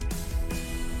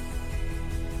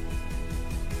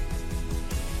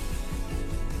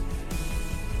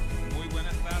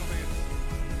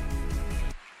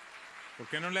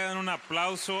qué no le dan un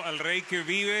aplauso al Rey que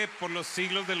vive por los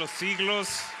siglos de los siglos?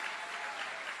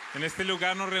 En este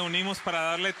lugar nos reunimos para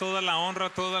darle toda la honra,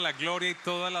 toda la gloria y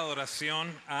toda la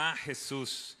adoración a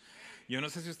Jesús. Yo no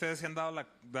sé si ustedes se han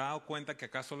dado cuenta que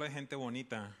acá solo hay gente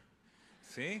bonita.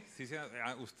 ¿Sí?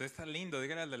 Usted está lindo,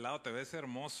 dígale al de lado, te ves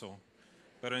hermoso.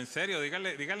 Pero en serio,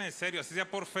 dígale en serio, así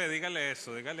sea por fe, dígale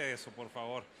eso, por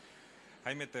favor.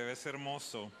 Jaime, te ves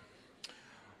hermoso.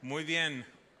 Muy bien.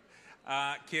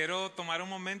 Quiero tomar un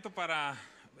momento para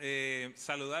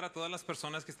saludar a todas las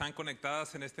personas que están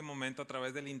conectadas en este momento a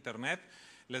través del internet.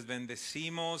 Les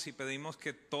bendecimos y pedimos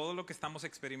que todo lo que estamos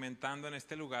experimentando en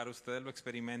este lugar, ustedes lo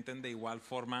experimenten de igual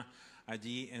forma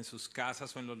allí en sus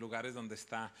casas o en los lugares donde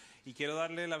está. Y quiero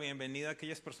darle la bienvenida a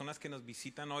aquellas personas que nos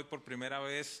visitan hoy por primera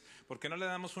vez. ¿Por qué no le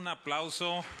damos un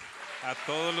aplauso a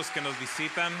todos los que nos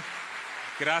visitan?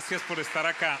 Gracias por estar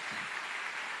acá.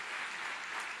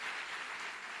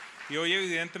 Y hoy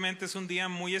evidentemente es un día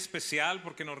muy especial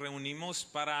porque nos reunimos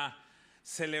para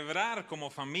celebrar como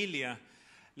familia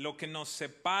lo que nos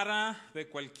separa de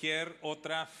cualquier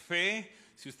otra fe,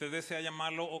 si usted desea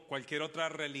llamarlo, o cualquier otra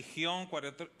religión,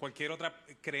 cualquier otra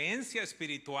creencia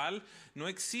espiritual. No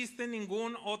existe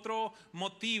ningún otro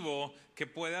motivo que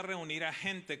pueda reunir a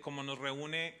gente como nos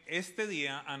reúne este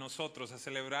día a nosotros, a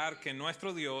celebrar que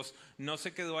nuestro Dios no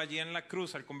se quedó allí en la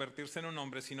cruz al convertirse en un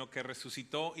hombre, sino que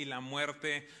resucitó y la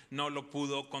muerte no lo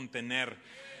pudo contener.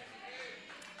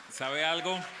 ¿Sabe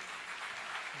algo?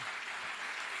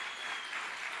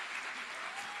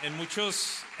 En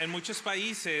muchos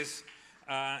países,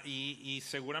 y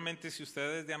seguramente si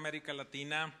ustedes de América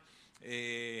Latina,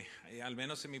 al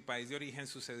menos en mi país de origen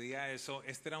sucedía eso,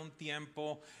 este era un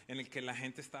tiempo en el que la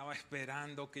gente estaba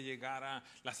esperando que llegara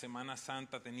la Semana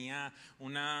Santa, tenía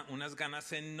unas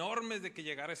ganas enormes de que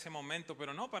llegara ese momento,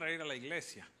 pero no para ir a la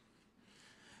iglesia,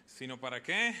 sino ¿para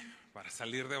qué? Para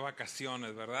salir de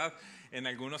vacaciones, ¿verdad? En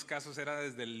algunos casos era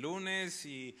desde el lunes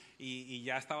y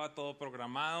ya estaba todo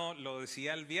programado. Lo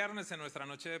decía el viernes en nuestra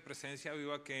noche de presencia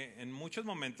viva, que en muchos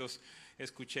momentos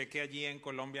escuché que allí en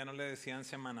Colombia no le decían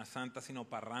Semana Santa, sino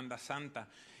Parranda Santa.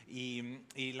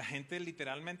 Y la gente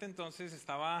literalmente entonces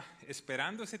estaba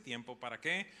esperando ese tiempo. ¿Para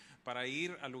qué? Para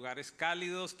ir a lugares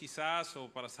cálidos quizás, o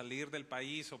para salir del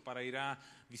país, o para ir a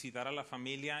visitar a la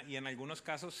familia, y en algunos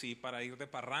casos sí, para ir de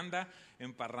parranda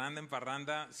en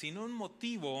parranda, sin un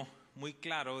motivo muy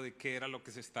claro de qué era lo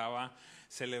que se estaba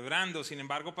celebrando. Sin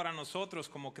embargo, para nosotros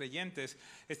como creyentes,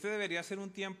 este debería ser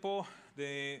un tiempo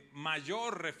de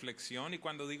mayor reflexión, y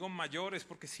cuando digo mayor es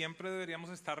porque siempre deberíamos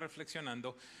estar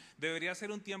reflexionando. Debería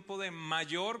ser un tiempo de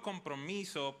mayor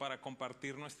compromiso para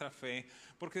compartir nuestra fe,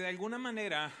 porque de alguna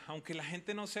manera, aunque la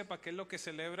gente no sepa qué es lo que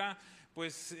celebra,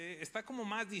 pues está como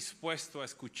más dispuesto a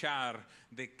escuchar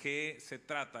de qué se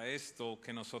trata esto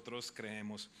que nosotros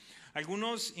creemos.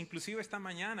 Algunos, inclusive esta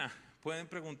mañana, pueden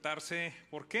preguntarse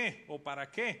por qué o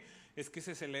para qué es que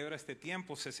se celebra este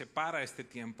tiempo, se separa este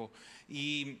tiempo.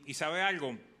 Y ¿sabe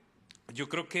algo? Yo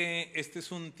creo que este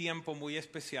es un tiempo muy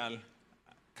especial.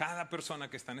 Cada persona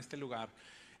que está en este lugar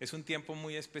es un tiempo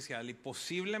muy especial, y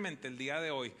posiblemente el día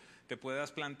de hoy te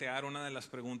puedas plantear una de las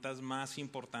preguntas más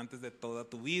importantes de toda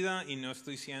tu vida, y no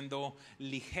estoy siendo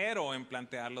ligero en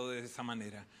plantearlo de esa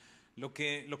manera. Lo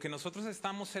que nosotros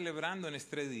estamos celebrando en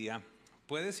este día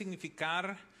puede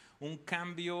significar un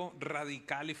cambio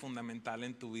radical y fundamental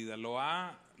en tu vida. Lo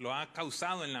ha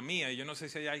causado en la mía, y yo no sé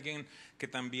si hay alguien que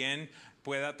también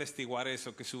pueda atestiguar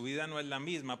eso, que su vida no es la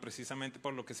misma precisamente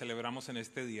por lo que celebramos en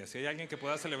este día. Si hay alguien que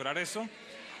pueda celebrar eso.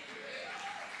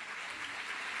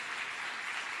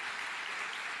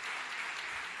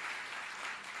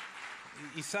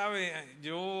 Y sabe,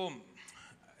 yo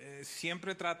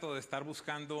siempre trato de estar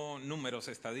buscando números,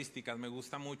 estadísticas, me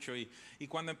gusta mucho, y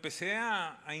cuando empecé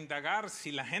a indagar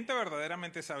si la gente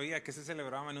verdaderamente sabía que se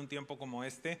celebraba en un tiempo como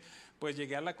este, pues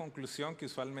llegué a la conclusión que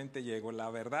usualmente llego.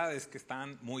 La verdad es que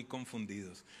están muy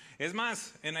confundidos. Es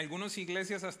más, en algunas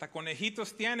iglesias hasta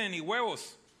conejitos tienen y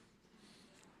huevos.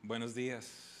 Buenos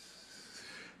días.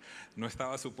 No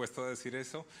estaba supuesto a decir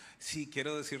eso. Sí,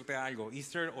 quiero decirte algo.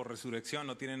 Easter o resurrección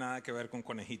no tiene nada que ver con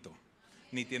conejito,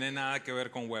 ni tiene nada que ver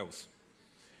con huevos.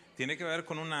 Tiene que ver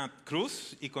con una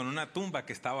cruz y con una tumba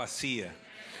que está vacía.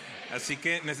 Así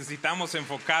que necesitamos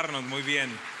enfocarnos muy bien.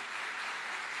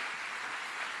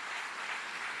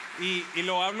 Y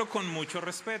lo hablo con mucho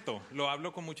respeto.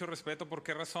 ¿Por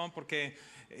qué razón? Porque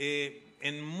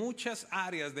en muchas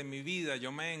áreas de mi vida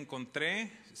yo me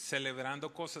encontré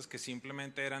celebrando cosas que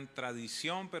simplemente eran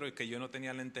tradición, pero que yo no tenía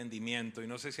el entendimiento. Y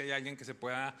no sé si hay alguien que se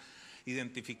pueda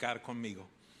identificar conmigo.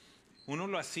 Uno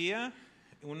lo hacía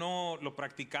uno lo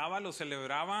practicaba, lo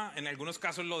celebraba, en algunos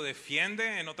casos lo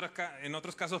defiende, en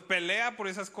otros casos pelea por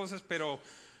esas cosas, pero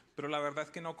la verdad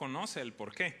es que no conoce el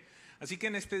por qué. Así que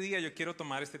en este día yo quiero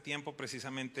tomar este tiempo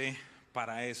precisamente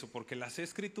para eso, porque las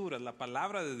Escrituras, la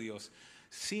palabra de Dios,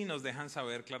 sí nos dejan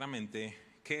saber claramente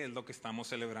qué es lo que estamos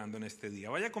celebrando en este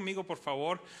día. Vaya conmigo, por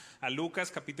favor, a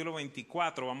Lucas capítulo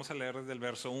 24. Vamos a leer desde el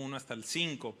verso 1 hasta el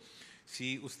 5.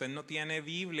 Si usted no tiene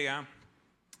Biblia,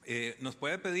 nos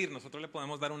puede pedir, nosotros le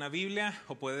podemos dar una Biblia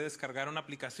o puede descargar una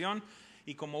aplicación.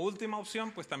 Y como última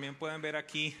opción, pues también pueden ver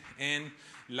aquí en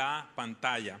la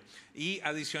pantalla. Y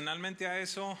adicionalmente a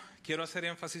eso, quiero hacer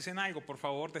énfasis en algo. Por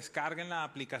favor, descarguen la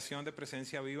aplicación de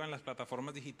Presencia Viva en las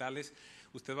plataformas digitales.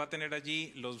 Usted va a tener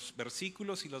allí los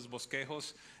versículos y los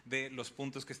bosquejos de los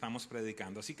puntos que estamos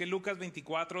predicando. Así que Lucas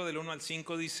 24, del 1 al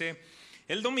 5 dice: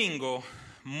 el domingo,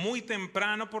 muy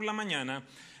temprano por la mañana,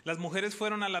 las mujeres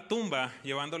fueron a la tumba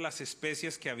llevando las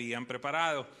especias que habían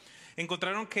preparado.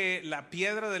 Encontraron que la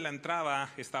piedra de la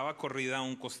entrada estaba corrida a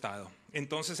un costado.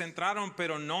 Entonces entraron,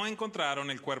 pero no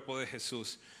encontraron el cuerpo de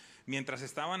Jesús. Mientras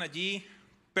estaban allí,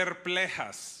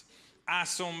 perplejas,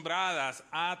 asombradas,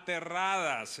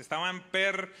 aterradas, estaban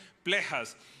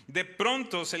perplejas. De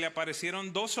pronto se le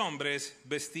aparecieron dos hombres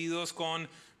vestidos con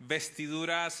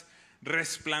vestiduras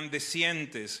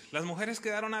resplandecientes. Las mujeres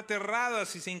quedaron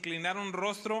aterradas y se inclinaron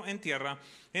rostro en tierra.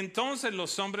 Entonces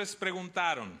los hombres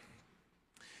preguntaron.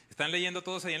 ¿Están leyendo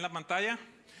todos ahí en la pantalla?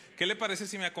 ¿Qué le parece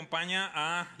si me acompaña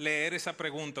a leer esa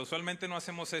pregunta? Usualmente no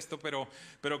hacemos esto, pero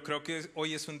creo que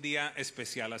hoy es un día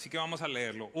especial. Así que vamos a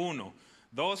leerlo. 1,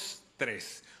 2,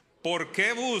 3. ¿Por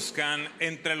qué buscan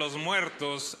entre los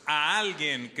muertos a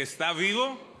alguien que está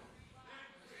vivo?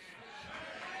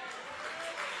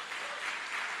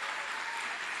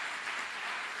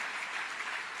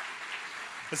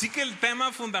 Así que el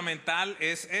tema fundamental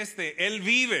es este: Él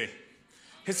vive.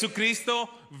 Jesucristo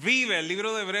vive. El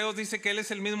libro de Hebreos dice que Él es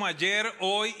el mismo ayer,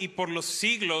 hoy y por los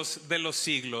siglos de los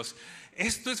siglos.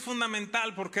 Esto es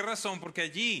fundamental. ¿Por qué razón? Porque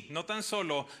allí no tan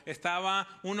solo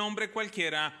estaba un hombre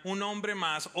cualquiera, un hombre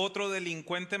más, otro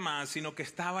delincuente más, sino que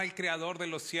estaba el Creador de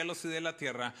los cielos y de la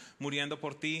tierra muriendo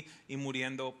por ti y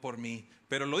muriendo por mí.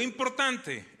 Pero lo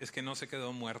importante es que no se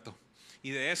quedó muerto. Y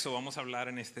de eso vamos a hablar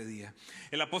en este día.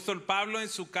 El apóstol Pablo, en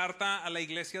su carta a la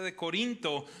iglesia de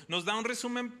Corinto, nos da un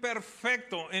resumen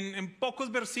perfecto. En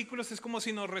pocos versículos es como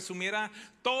si nos resumiera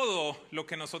todo lo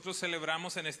que nosotros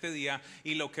celebramos en este día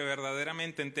y lo que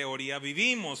verdaderamente en teoría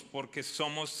vivimos porque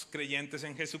somos creyentes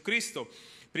en Jesucristo.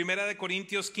 Primera de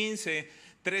Corintios 15,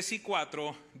 3 y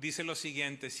 4 dice lo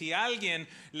siguiente: si alguien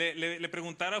le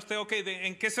preguntara a usted,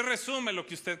 ¿en qué se resume lo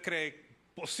que usted cree?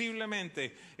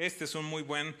 Posiblemente este es un muy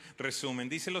buen resumen.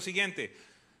 Dice lo siguiente: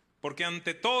 porque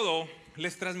ante todo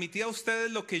les transmití a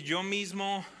ustedes lo que yo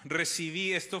mismo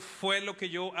recibí. Esto fue lo que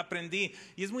yo aprendí.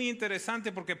 Y es muy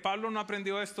interesante porque Pablo no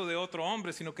aprendió esto de otro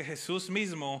hombre, sino que Jesús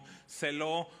mismo se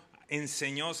lo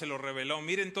enseñó, se lo reveló.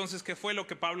 Mire entonces qué fue lo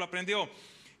que Pablo aprendió: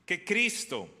 que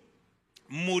Cristo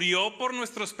murió por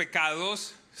nuestros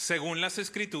pecados según las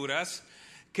Escrituras,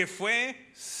 que fue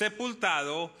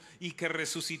sepultado y que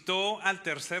resucitó al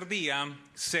tercer día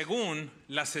según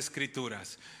las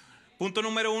Escrituras. Punto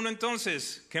número 1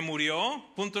 entonces, que murió.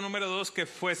 Punto número 2, que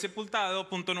fue sepultado.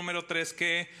 Punto número 3,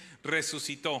 que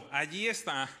resucitó. Allí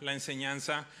está la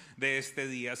enseñanza de este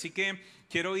día. Así que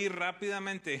quiero ir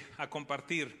rápidamente a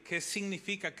compartir qué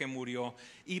significa que murió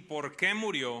y por qué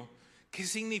murió. ¿Qué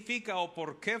significa o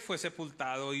por qué fue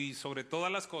sepultado? Y sobre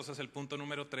todas las cosas, el punto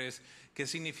número 3, ¿qué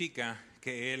significa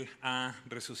que Él ha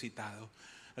resucitado?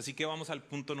 Así que vamos al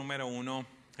punto número 1.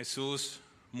 Jesús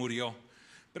murió.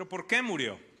 ¿Pero por qué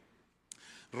murió?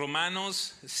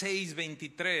 Romanos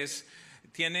 6:23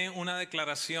 tiene una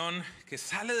declaración que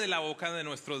sale de la boca de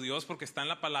nuestro Dios porque está en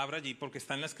la palabra allí, porque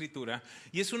está en la Escritura.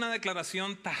 Y es una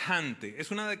declaración tajante,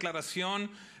 es una declaración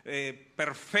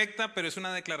perfecta, pero es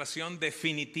una declaración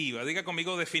definitiva. Diga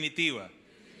conmigo: definitiva.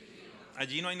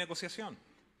 Allí no hay negociación.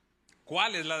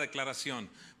 ¿Cuál es la declaración?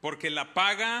 Porque la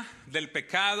paga del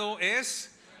pecado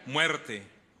es muerte.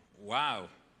 Wow.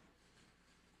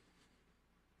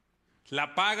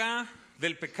 La paga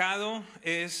del pecado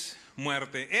es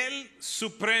muerte. El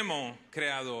supremo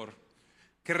creador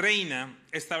que reina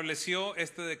estableció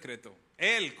este decreto.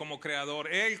 Él como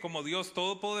creador, Él como Dios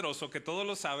todopoderoso, que todo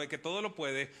lo sabe, que todo lo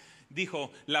puede,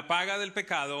 dijo: la paga del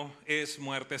pecado es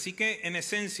muerte. Así que en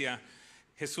esencia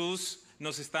Jesús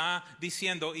nos está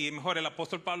diciendo, y mejor el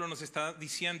apóstol Pablo nos está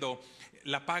diciendo,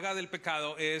 la paga del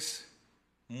pecado es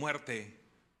muerte.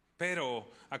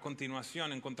 Pero a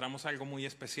continuación encontramos algo muy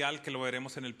especial que lo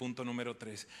veremos en el punto número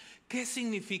 3. ¿Qué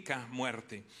significa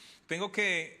muerte? tengo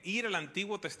que ir al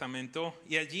Antiguo Testamento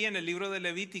y allí en el libro de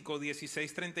Levítico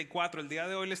 16:34, el día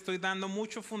de hoy le estoy dando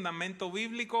mucho fundamento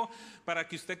bíblico para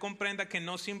que usted comprenda que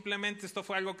no simplemente esto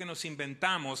fue algo que nos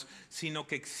inventamos, sino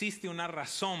que existe una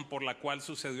razón por la cual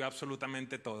sucedió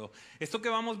absolutamente todo. Esto que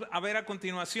vamos a ver a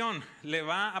continuación le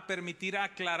va a permitir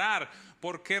aclarar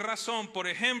por qué razón. Por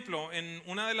ejemplo, en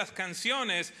una de las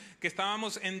canciones que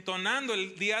estábamos entonando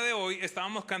el día de hoy,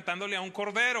 estábamos cantándole a un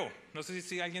cordero. No sé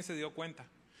si alguien se dio cuenta.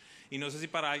 Y no sé si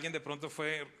para alguien de pronto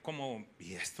fue como,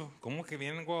 ¿y esto? ¿Cómo que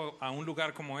vengo a un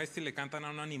lugar como este y le cantan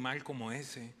a un animal como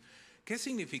ese? ¿Qué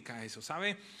significa eso?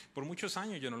 ¿Sabe? Por muchos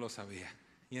años yo no lo sabía.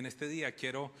 Y en este día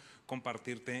quiero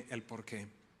compartirte el porqué.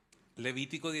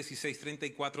 Levítico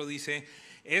 16:34 dice,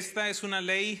 esta es una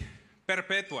ley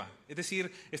perpetua, es decir,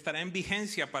 estará en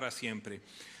vigencia para siempre.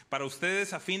 Para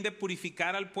ustedes, a fin de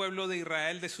purificar al pueblo de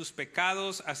Israel de sus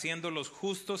pecados, haciéndolos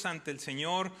justos ante el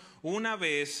Señor una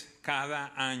vez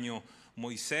cada año.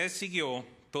 Moisés siguió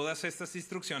todas estas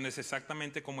instrucciones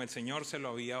exactamente como el Señor se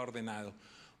lo había ordenado.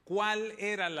 ¿Cuál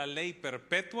era la ley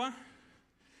perpetua?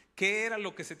 ¿Qué era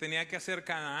lo que se tenía que hacer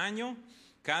cada año?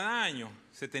 Cada año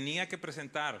se tenía que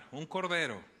presentar un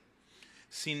cordero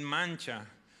sin mancha,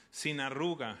 sin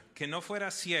arruga, que no fuera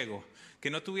ciego, que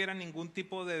no tuviera ningún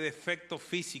tipo de defecto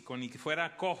físico, ni que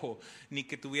fuera cojo, ni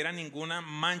que tuviera ninguna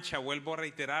mancha, vuelvo a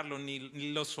reiterarlo, ni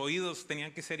los oídos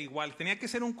tenían que ser igual. Tenía que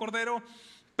ser un cordero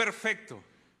perfecto.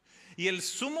 Y el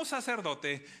sumo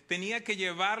sacerdote tenía que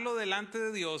llevarlo delante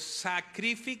de Dios,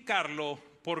 sacrificarlo.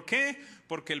 ¿Por qué?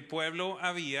 Porque el pueblo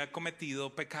había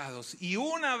cometido pecados. Y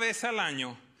una vez al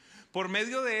año, por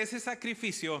medio de ese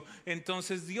sacrificio,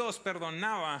 entonces Dios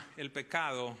perdonaba el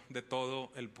pecado de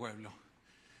todo el pueblo.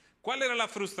 ¿Cuál era la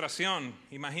frustración?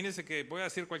 Imagínense que voy a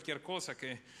decir cualquier cosa,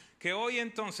 que hoy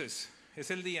entonces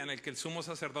es el día en el que el sumo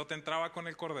sacerdote entraba con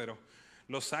el cordero,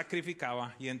 lo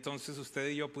sacrificaba y entonces usted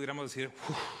y yo pudiéramos decir,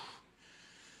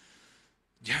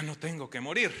 ya no tengo que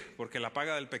morir porque la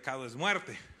paga del pecado es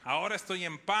muerte. Ahora estoy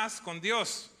en paz con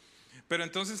Dios. Pero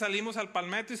entonces salimos al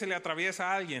palmetto y se le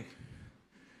atraviesa a alguien.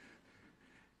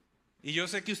 Y yo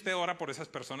sé que usted ora por esas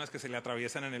personas que se le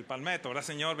atraviesan en el palmetto. Ahora,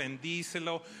 Señor,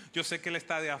 bendícelo. Yo sé que él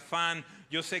está de afán.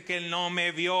 Yo sé que él no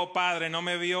me vio, Padre, no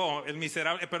me vio. El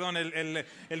miserable, perdón, el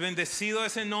bendecido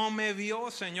ese no me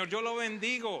vio, Señor. Yo lo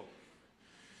bendigo.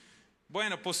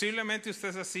 Bueno, posiblemente usted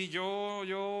es así.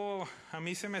 A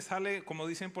mí se me sale, como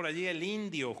dicen por allí, el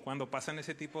indio cuando pasan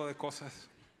ese tipo de cosas.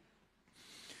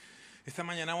 Esta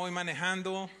mañana voy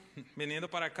manejando, viniendo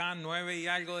para acá, 9 y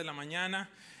algo de la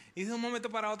mañana. Y de un momento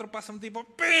para otro pasa un tipo,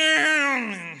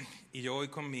 ¡pim! Y yo voy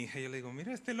con mi hija y yo le digo,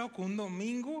 mira este loco, un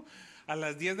domingo a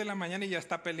las 10 de la mañana y ya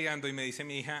está peleando. Y me dice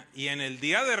mi hija, y en el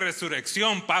día de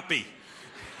resurrección, papi.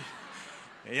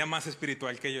 Ella más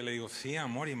espiritual que yo, le digo, sí,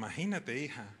 amor, imagínate,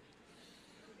 hija.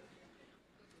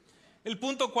 ¿El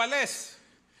punto cuál es?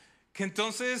 Que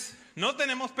entonces no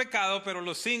tenemos pecado, pero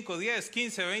los 5, 10,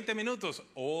 15, 20 minutos,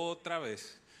 otra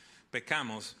vez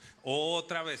pecamos,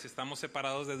 otra vez estamos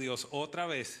separados de Dios, otra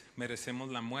vez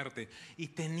merecemos la muerte. Y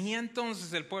tenía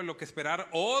entonces el pueblo que esperar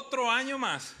otro año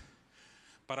más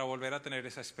para volver a tener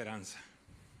esa esperanza.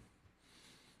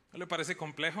 ¿No le parece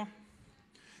complejo?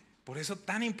 Por eso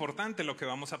tan importante lo que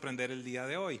vamos a aprender el día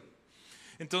de hoy.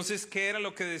 Entonces, ¿qué era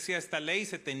lo que decía esta ley?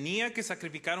 Se tenía que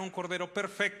sacrificar un cordero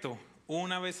perfecto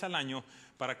una vez al año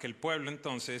para que el pueblo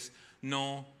entonces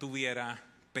no tuviera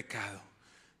pecado.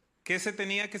 ¿Qué se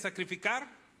tenía que sacrificar?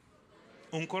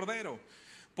 Un cordero.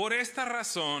 Por esta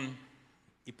razón,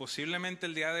 y posiblemente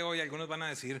el día de hoy algunos van a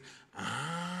decir,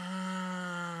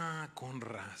 con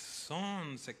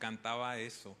razón se cantaba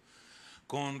eso,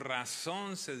 con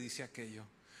razón se dice aquello.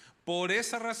 Por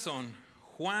esa razón,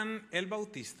 Juan el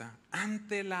Bautista,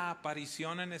 ante la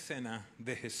aparición en escena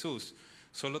de Jesús,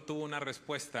 solo tuvo una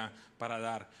respuesta para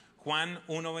dar. Juan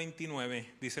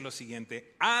 1:29 dice lo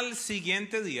siguiente: al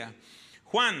siguiente día,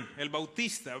 Juan el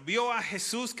Bautista vio a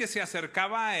Jesús que se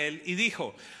acercaba a él y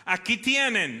dijo, aquí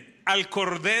tienen al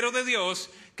Cordero de Dios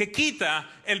que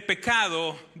quita el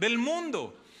pecado del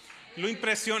mundo. Lo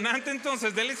impresionante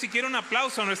entonces, denle siquiera un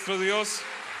aplauso a nuestro Dios.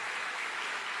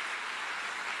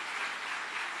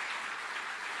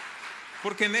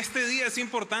 Porque en este día es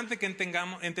importante que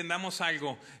entendamos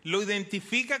algo. Lo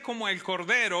identifica como el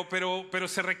Cordero, pero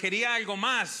se requería algo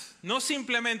más. No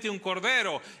simplemente un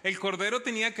Cordero. El Cordero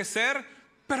tenía que ser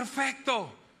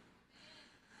perfecto.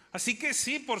 Así que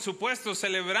sí, por supuesto,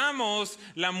 celebramos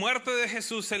la muerte de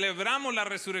Jesús, celebramos la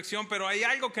resurrección, pero hay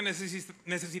algo que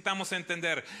necesitamos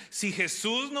entender. Si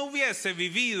Jesús no hubiese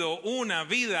vivido una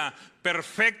vida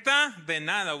perfecta, de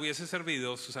nada hubiese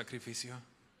servido su sacrificio.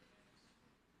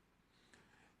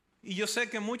 Y yo sé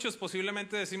que muchos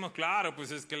posiblemente decimos, claro, pues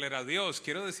es que Él era Dios.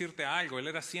 Quiero decirte algo, Él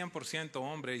era 100%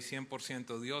 hombre y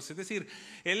 100% Dios. Es decir,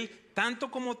 Él, tanto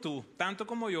como tú, tanto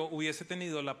como yo, hubiese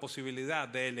tenido la posibilidad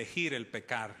de elegir el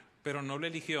pecar, pero no lo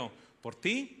eligió por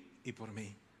ti y por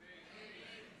mí.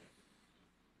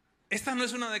 Esta no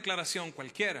es una declaración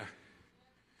cualquiera.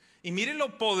 Y mire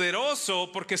lo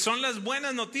poderoso, porque son las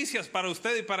buenas noticias para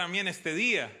usted y para mí en este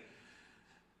día.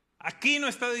 Aquí no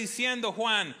está diciendo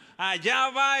Juan, allá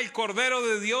va el Cordero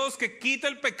de Dios que quita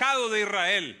el pecado de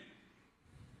Israel.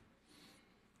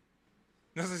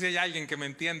 No sé si hay alguien que me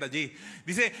entienda allí.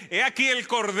 Dice, he aquí el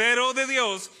Cordero de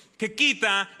Dios que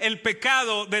quita el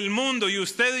pecado del mundo, y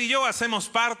usted y yo hacemos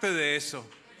parte de eso.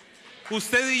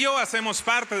 Usted y yo hacemos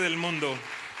parte del mundo.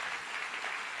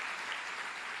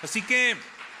 Así que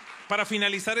para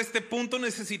finalizar este punto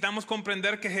necesitamos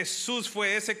comprender que Jesús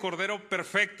fue ese Cordero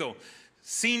perfecto,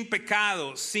 sin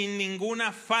pecado, sin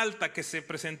ninguna falta, que se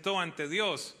presentó ante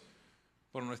Dios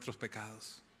por nuestros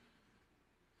pecados.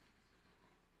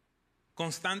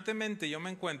 Constantemente yo me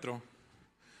encuentro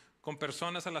con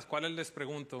personas a las cuales les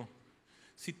pregunto,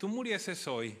 si tú murieses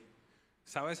hoy,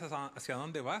 ¿sabes hacia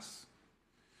dónde vas?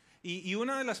 Y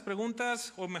una de las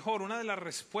preguntas, o mejor, una de las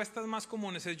respuestas más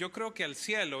comunes es, yo creo que al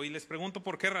cielo, y les pregunto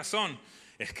por qué razón.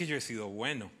 Es que yo he sido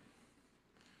bueno.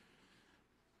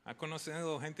 ¿Ha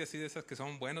conocido gente así, de esas que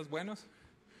son buenos?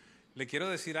 Le quiero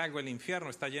decir algo, el infierno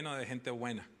está lleno de gente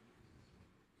buena.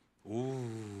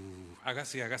 Haga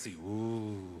así.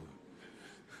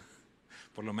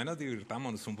 Por lo menos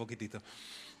divirtámonos un poquitito.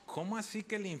 ¿Cómo así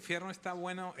que el infierno está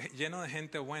lleno de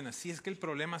gente buena? Sí, es que el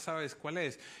problema, ¿sabes cuál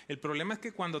es? El problema es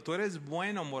que cuando tú eres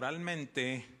bueno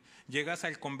moralmente, llegas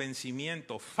al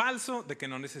convencimiento falso de que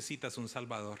no necesitas un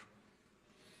Salvador.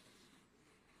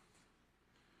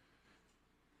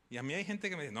 Y a mí hay gente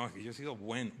que me dice, no, es que yo he sido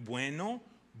bueno,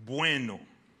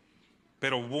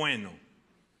 pero bueno.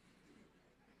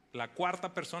 La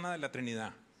cuarta persona de la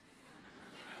Trinidad.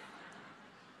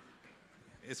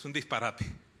 Es un disparate.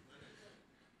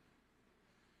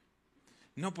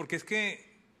 No, porque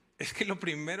es que lo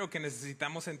primero que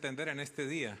necesitamos entender en este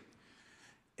día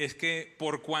es que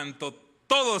por cuanto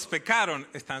todos pecaron,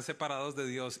 están separados de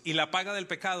Dios, y la paga del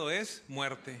pecado es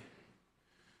muerte.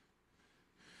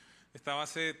 Estaba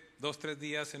hace 2-3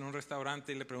 días en un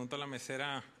restaurante y le pregunto a la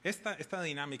mesera esta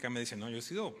dinámica. Me dice, no, yo he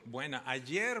sido buena.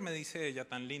 Ayer, me dice ella,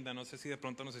 tan linda, no sé si de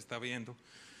pronto nos está viendo.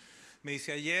 Me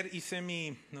dice, ayer hice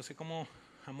no sé cómo,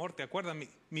 amor, ¿te acuerdas?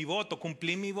 Mi voto,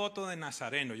 cumplí mi voto de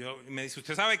nazareno. Me dice,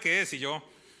 ¿usted sabe qué es? Y yo,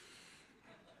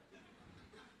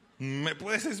 ¿me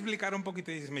puedes explicar un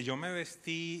poquito? Y dice, yo me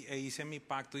vestí e hice mi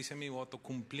pacto, hice mi voto,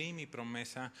 cumplí mi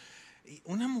promesa. Y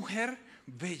una mujer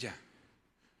bella,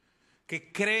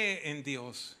 que cree en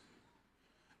Dios.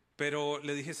 Pero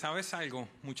le dije, ¿sabes algo?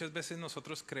 Muchas veces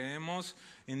nosotros creemos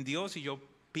en Dios, y yo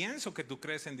pienso que tú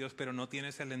crees en Dios, pero no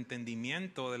tienes el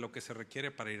entendimiento de lo que se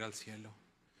requiere para ir al cielo.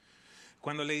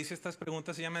 Cuando le hice estas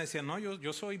preguntas, ella me decía, no,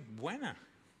 yo soy buena.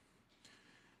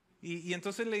 Y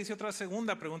entonces le hice otra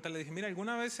segunda pregunta. Le dije, mira,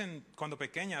 ¿alguna vez cuando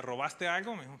pequeña robaste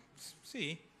algo? Me dijo,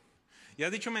 sí. ¿Y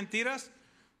has dicho mentiras?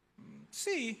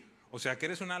 Sí. O sea que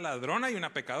eres una ladrona y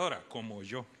una pecadora, como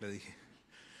yo, le dije.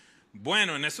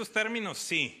 Bueno, en esos términos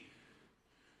sí.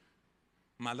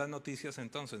 Malas noticias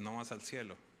entonces, no vas al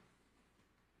cielo.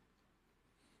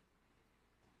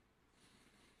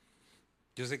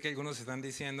 Yo sé que algunos están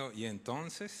diciendo, ¿y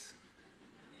entonces?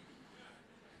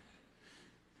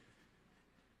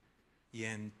 ¿Y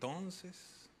entonces?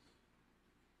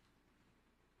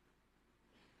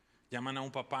 Llaman a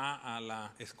un papá a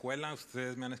la escuela,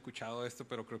 ustedes me han escuchado esto,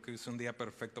 pero creo que es un día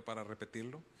perfecto para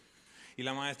repetirlo. Y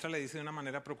la maestra le dice de una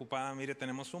manera preocupada, mire,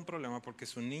 tenemos un problema porque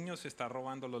su niño se está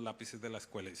robando los lápices de la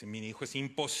escuela. Y dice, mi hijo, es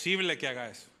imposible que haga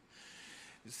eso.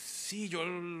 Sí, yo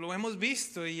lo hemos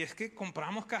visto, y es que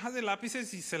compramos cajas de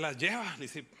lápices y se las lleva. Le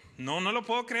dice, no lo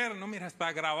puedo creer. No, mira,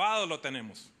 está grabado, lo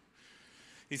tenemos.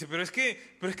 Dice, pero es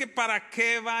que ¿para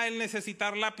qué va él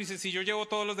necesitar lápices si yo llevo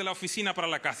todos los de la oficina para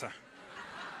la casa?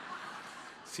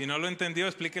 Si no lo entendió,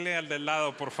 explíquele al del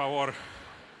lado, por favor.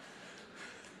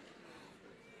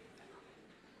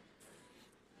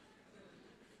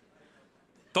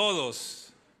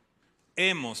 Todos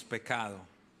hemos pecado.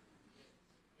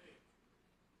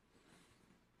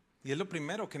 Y es lo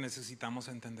primero que necesitamos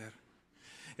entender.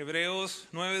 Hebreos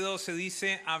 9:12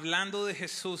 dice, hablando de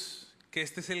Jesús, que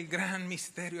este es el gran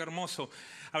misterio hermoso.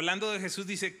 Hablando de Jesús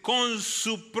dice, con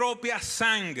su propia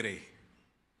sangre,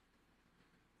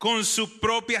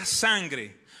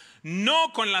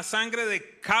 no con la sangre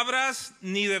de cabras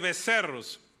ni de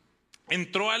becerros,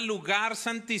 entró al lugar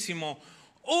santísimo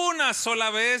una sola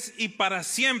vez y para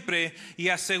siempre, y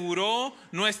aseguró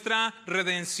nuestra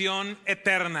redención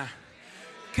eterna.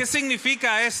 ¿Qué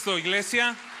significa esto,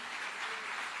 iglesia?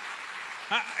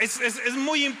 Es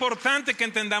muy importante que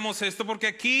entendamos esto, porque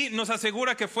aquí nos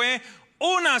asegura que fue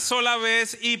una sola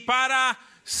vez y para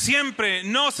siempre.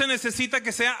 No se necesita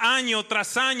que sea año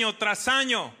tras año tras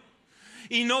año.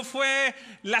 Y no fue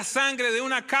la sangre de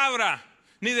una cabra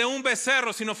ni de un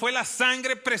becerro, sino fue la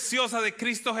sangre preciosa de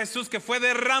Cristo Jesús, que fue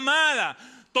derramada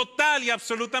total y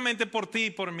absolutamente por ti y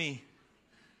por mí.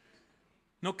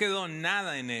 No quedó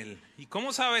nada en él. ¿Y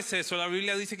cómo sabes eso? La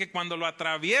Biblia dice que cuando lo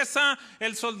atraviesa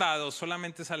el soldado,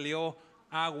 solamente salió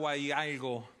agua y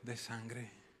algo de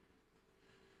sangre.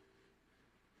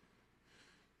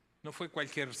 No fue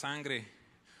cualquier sangre,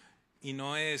 y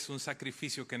no es un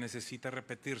sacrificio que necesita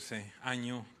repetirse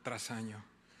año tras año.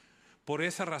 Por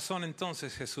esa razón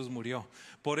entonces Jesús murió.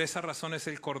 Por esa razón es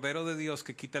el Cordero de Dios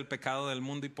que quita el pecado del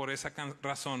mundo, y por esa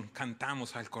razón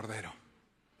cantamos al Cordero.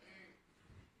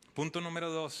 Punto número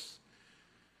 2.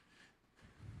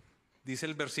 Dice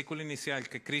el versículo inicial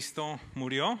que Cristo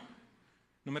murió.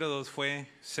 Número 2,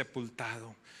 fue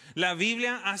sepultado. La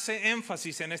Biblia hace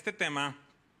énfasis en este tema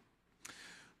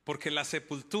porque la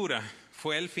sepultura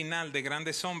fue el final de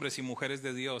grandes hombres y mujeres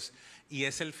de Dios, y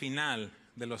es el final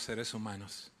de los seres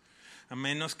humanos. A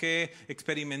menos que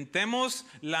experimentemos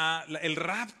el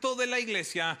rapto de la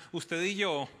iglesia, usted y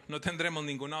yo no tendremos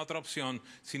ninguna otra opción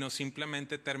sino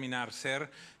simplemente terminar,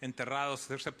 ser enterrados,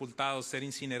 ser sepultados, ser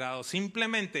incinerados.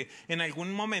 Simplemente en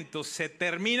algún momento se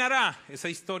terminará esa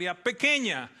historia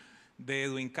pequeña de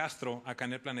Edwin Castro acá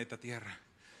en el planeta Tierra.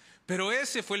 Pero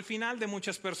ese fue el final de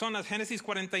muchas personas. Génesis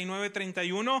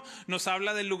 49:31 nos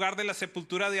habla del lugar de la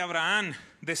sepultura de Abraham,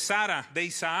 de Sara, de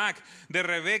Isaac, de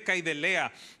Rebeca y de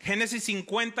Lea. Génesis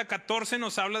 50:14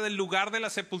 nos habla del lugar de la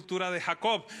sepultura de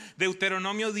Jacob.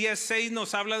 Deuteronomio 10:6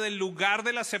 nos habla del lugar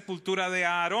de la sepultura de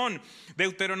Aarón.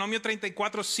 Deuteronomio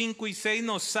 34:5 y 6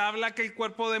 nos habla que el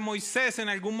cuerpo de Moisés en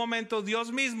algún momento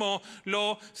Dios mismo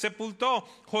lo sepultó.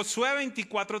 Josué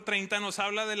 24:30 nos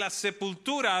habla de la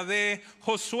sepultura de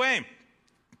Josué.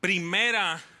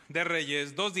 Primera de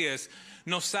Reyes 2:10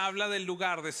 nos habla del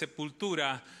lugar de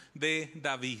sepultura de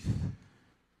David.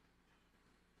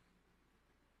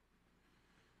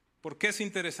 ¿Por qué es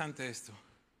interesante esto?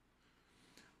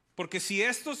 Porque si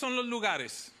estos son los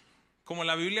lugares, como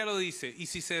la Biblia lo dice, y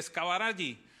si se excavara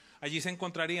allí se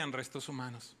encontrarían restos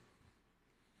humanos.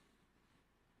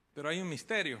 Pero hay un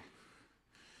misterio,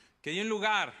 que hay un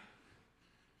lugar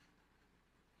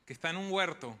que está en un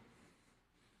huerto,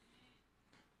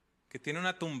 que tiene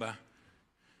una tumba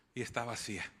y está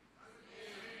vacía.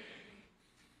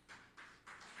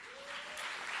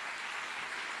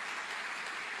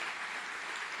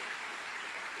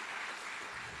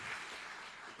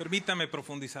 Permítame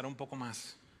profundizar un poco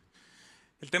más.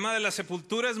 El tema de la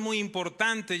sepultura es muy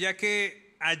importante, ya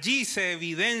que allí se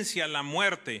evidencia la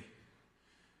muerte.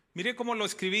 Mire cómo lo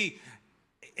escribí.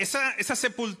 Esa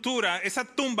sepultura, esa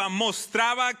tumba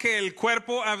mostraba que el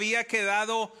cuerpo había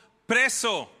quedado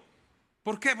preso.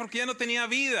 ¿Por qué? Porque ya no tenía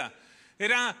vida.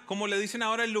 Era, como le dicen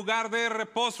ahora, el lugar de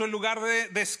reposo, el lugar de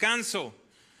descanso.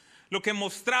 Lo que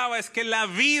mostraba es que la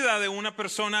vida de una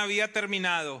persona había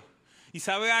terminado. Y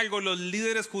sabe algo, los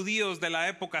líderes judíos de la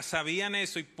época sabían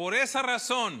eso, y por esa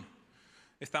razón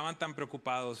estaban tan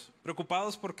preocupados.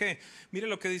 ¿Preocupados por qué? Mire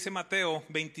lo que dice Mateo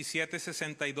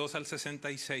 27:62 al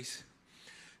 66.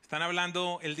 Están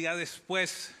hablando el día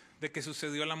después de que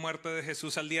sucedió la muerte de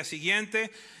Jesús. Al día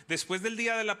siguiente, después del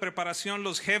día de la preparación,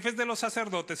 los jefes de los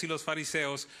sacerdotes y los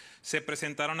fariseos se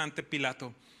presentaron ante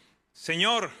Pilato.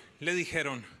 Señor, le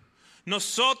dijeron,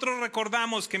 nosotros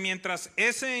recordamos que mientras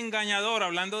ese engañador,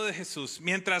 hablando de Jesús,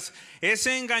 mientras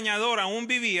ese engañador aún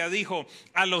vivía, dijo,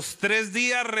 a los 3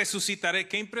 días resucitaré.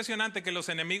 Qué impresionante que los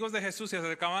enemigos de Jesús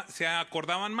se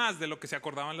acordaban más de lo que se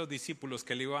acordaban los discípulos,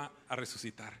 que él iba a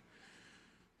resucitar.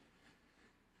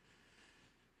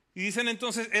 Y dicen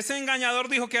entonces, ese engañador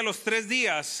dijo que a los 3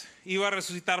 días iba a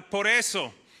resucitar. Por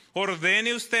eso,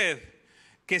 ordene usted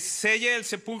que selle el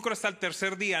sepulcro hasta el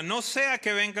 3er día. No sea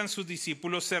que vengan sus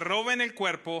discípulos, se roben el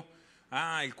cuerpo.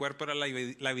 El cuerpo era la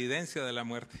evidencia de la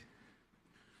muerte.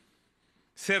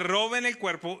 Se roben el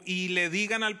cuerpo y le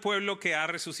digan al pueblo que ha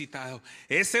resucitado.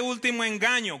 Ese último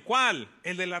engaño, ¿cuál?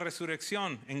 El de la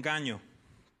resurrección, engaño.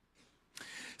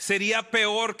 Sería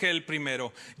peor que el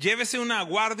primero. Llévese una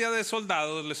guardia de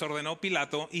soldados, les ordenó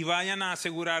Pilato, y vayan a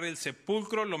asegurar el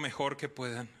sepulcro lo mejor que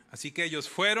puedan. Así que ellos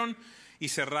fueron y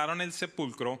cerraron el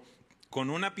sepulcro con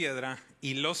una piedra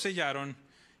y lo sellaron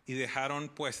y dejaron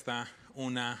puesta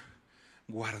una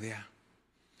guardia.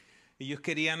 Ellos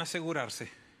querían asegurarse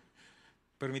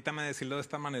permítame decirlo de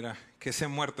esta manera, que ese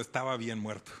muerto estaba bien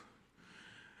muerto.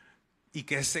 Y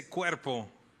que ese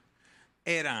cuerpo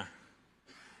era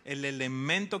el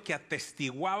elemento que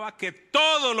atestiguaba que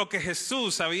todo lo que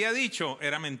Jesús había dicho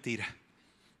era mentira.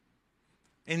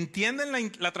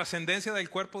 ¿Entienden la trascendencia del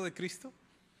cuerpo de Cristo?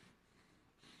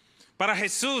 Para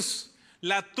Jesús,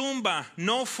 la tumba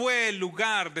no fue el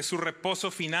lugar de su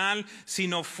reposo final,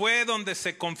 sino fue donde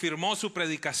se confirmó su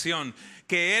predicación,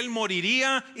 que Él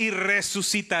moriría y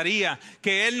resucitaría,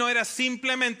 que Él no era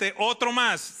simplemente otro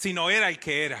más, sino era el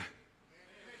que era.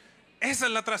 Esa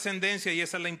es la trascendencia y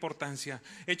esa es la importancia.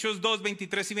 Hechos 2,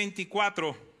 23 y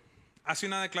 24 hace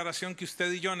una declaración que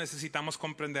usted y yo necesitamos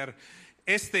comprender.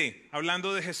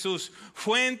 Hablando de Jesús,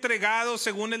 fue entregado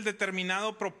según el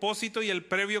determinado propósito y el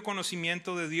previo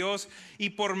conocimiento de Dios,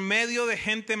 y por medio de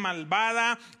gente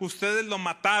malvada ustedes lo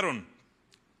mataron,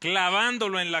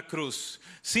 clavándolo en la cruz.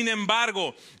 Sin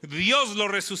embargo, Dios lo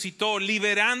resucitó,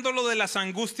 liberándolo de las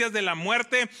angustias de la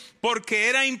muerte, porque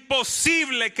era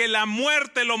imposible que la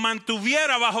muerte lo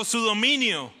mantuviera bajo su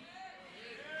dominio.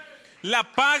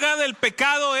 La paga del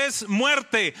pecado es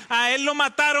muerte. A Él lo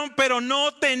mataron, pero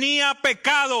no tenía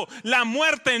pecado. La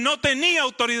muerte no tenía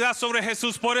autoridad sobre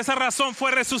Jesús. Por esa razón fue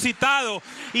resucitado.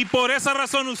 Y por esa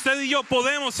razón usted y yo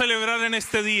podemos celebrar en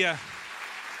este día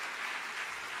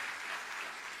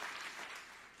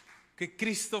que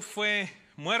Cristo fue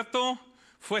muerto,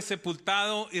 fue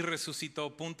sepultado y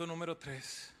resucitó. Punto número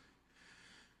 3.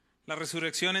 La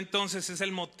resurrección entonces es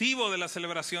el motivo de la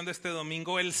celebración de este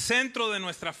domingo, el centro de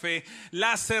nuestra fe,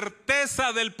 la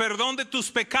certeza del perdón de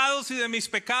tus pecados y de mis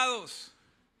pecados.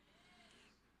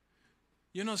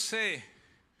 Yo no sé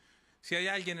si hay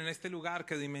alguien en este lugar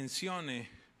que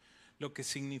dimensione lo que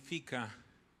significa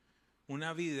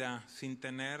una vida sin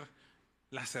tener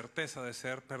la certeza de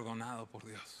ser perdonado por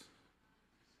Dios.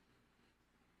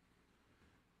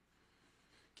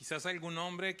 Quizás algún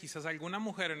hombre, quizás alguna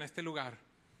mujer en este lugar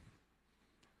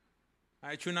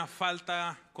ha hecho una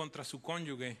falta contra su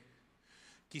cónyuge,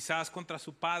 quizás contra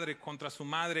su padre, contra su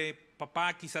madre,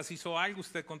 papá, quizás hizo algo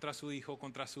usted contra su hijo,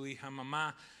 contra su hija,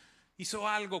 mamá, hizo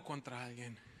algo contra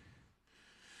alguien.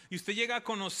 Y usted llega a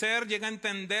conocer, llega a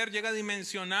entender, llega a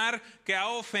dimensionar que ha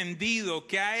ofendido,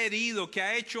 que ha herido, que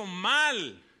ha hecho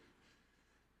mal.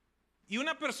 Y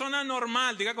una persona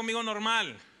normal, diga conmigo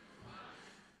normal,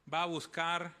 va a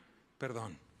buscar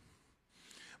perdón,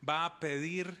 va a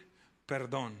pedir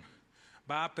perdón.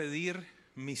 Va a pedir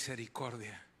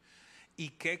misericordia.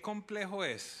 Y qué complejo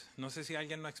es, no sé si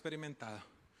alguien lo ha experimentado,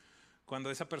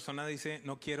 cuando esa persona dice,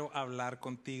 no quiero hablar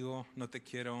contigo, no te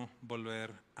quiero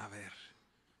volver a ver.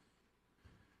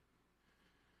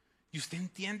 Y usted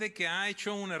entiende que ha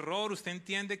hecho un error, usted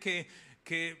entiende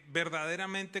que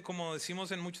verdaderamente, como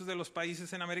decimos en muchos de los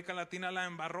países en América Latina, la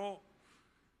embarró.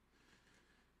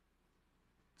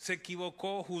 Se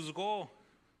equivocó, juzgó,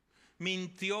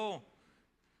 mintió.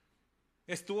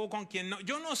 Estuvo con quien no.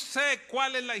 Yo no sé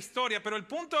cuál es la historia, pero el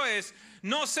punto es,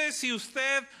 no sé si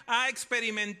usted ha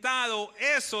experimentado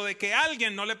eso de que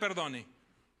alguien no le perdone.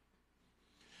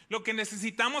 Lo que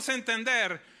necesitamos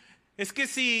entender es que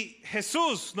si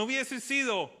Jesús no hubiese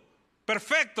sido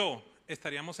perfecto,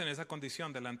 estaríamos en esa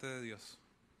condición delante de Dios.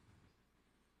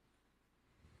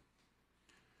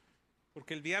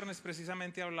 Porque el viernes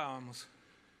precisamente hablábamos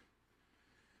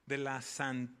de la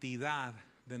santidad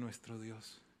de nuestro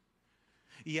Dios.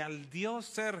 Y al Dios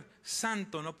ser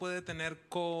santo no puede tener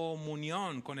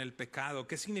comunión con el pecado.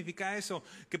 ¿Qué significa eso?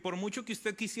 Que por mucho que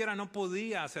usted quisiera no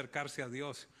podía acercarse a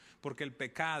Dios, porque el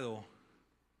pecado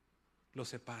lo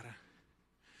separa.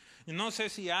 No sé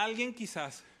si alguien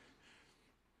quizás,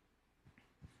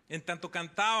 en tanto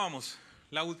cantábamos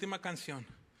la última canción,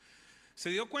 se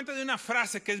dio cuenta de una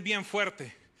frase que es bien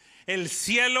fuerte. El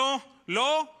cielo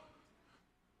lo...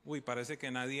 Uy, parece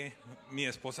que nadie, mi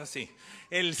esposa sí.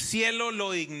 El cielo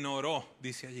lo ignoró,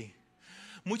 dice allí.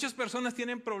 Muchas personas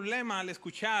tienen problema al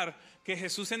escuchar que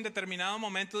Jesús en determinado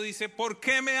momento dice, ¿por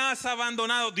qué me has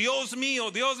abandonado? Dios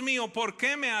mío, ¿por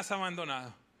qué me has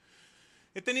abandonado?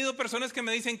 He tenido personas que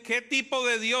me dicen, ¿qué tipo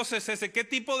de Dios es ese? ¿Qué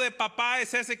tipo de papá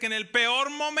es ese que en el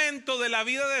peor momento de la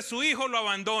vida de su hijo lo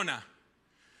abandona?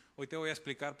 Hoy te voy a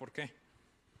explicar por qué.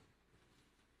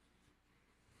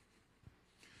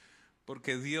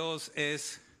 Porque Dios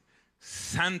es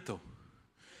santo.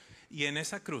 Y en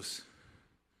esa cruz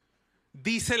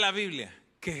dice la Biblia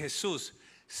que Jesús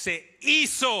se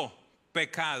hizo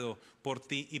pecado por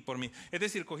ti y por mí. Es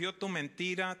decir, cogió tu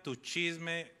mentira, tu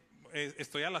chisme,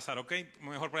 estoy al azar, ¿ok?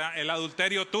 Mejor el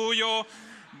adulterio tuyo,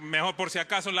 mejor por si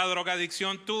acaso la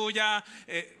drogadicción tuya,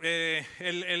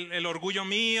 el orgullo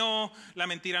mío, la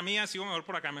mentira mía, sigo mejor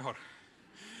por acá, mejor.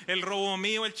 El robo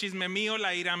mío, el chisme mío,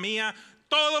 la ira mía.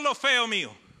 todo lo feo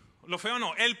mío. Lo feo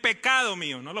no, el pecado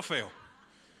mío, no lo feo.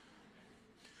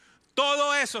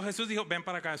 Todo eso Jesús dijo, ven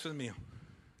para acá, eso es mío.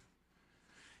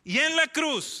 Y en la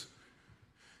cruz,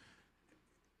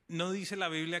 no dice la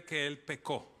Biblia que Él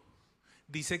pecó.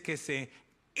 Dice que se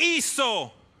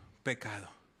hizo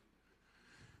pecado.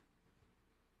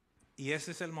 Y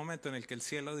ese es el momento en el que el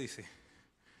cielo dice,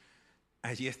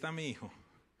 allí está mi hijo,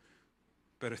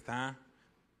 pero está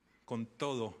con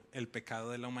todo el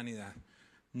pecado de la humanidad.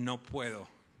 No puedo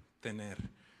tener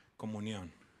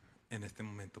comunión en este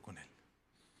momento con él.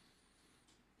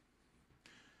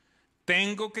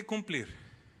 Tengo que cumplir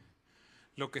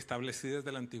lo que establecí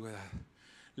desde la antigüedad.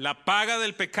 La paga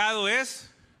del pecado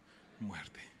es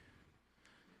muerte.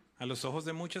 A los ojos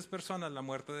de muchas personas la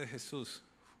muerte de Jesús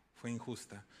fue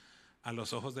injusta. A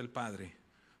los ojos del Padre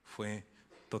fue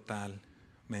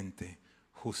totalmente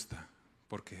justa,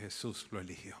 porque Jesús lo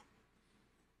eligió.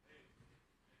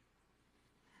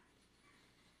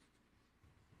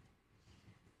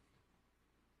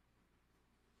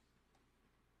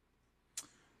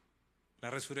 La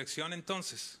resurrección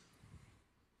entonces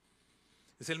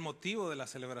es el motivo de la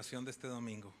celebración de este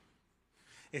domingo.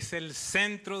 Es el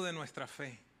centro de nuestra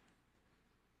fe.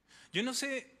 Yo no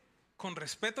sé, con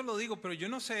respeto lo digo, pero yo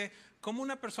no sé cómo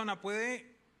una persona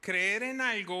puede creer en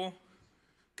algo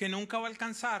que nunca va a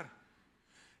alcanzar.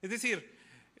 Es decir,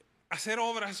 hacer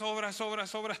obras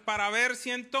para ver si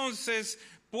entonces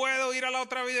puedo ir a la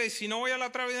otra vida, y si no voy a la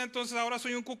otra vida, entonces ahora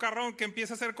soy un cucarrón que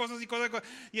empieza a hacer cosas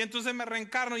y entonces me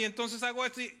reencarno y entonces hago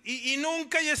esto y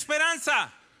nunca hay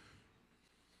esperanza.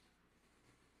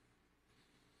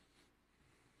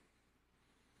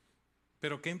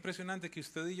 Pero qué impresionante que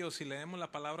usted y yo, si leemos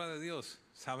la palabra de Dios,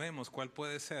 sabemos cuál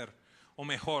puede ser, o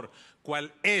mejor,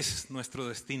 cuál es nuestro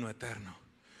destino eterno.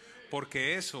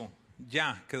 Porque eso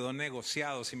ya quedó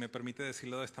negociado, si me permite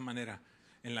decirlo de esta manera,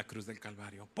 en la cruz del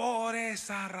Calvario. Por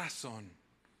esa razón,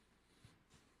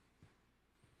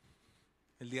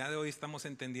 el día de hoy estamos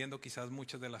entendiendo quizás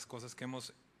muchas de las cosas que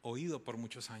hemos oído por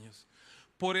muchos años.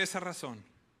 Por esa razón,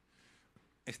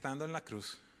 estando en la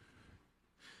cruz,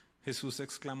 Jesús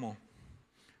exclamó,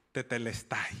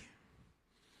 Tetelestai.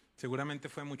 Seguramente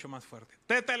fue mucho más fuerte.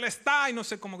 Tetelestai, no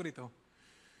sé cómo gritó.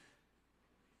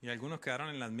 Y algunos quedaron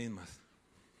en las mismas.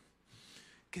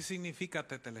 ¿Qué significa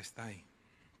Tetelestai?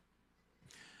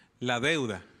 La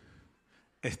deuda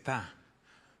está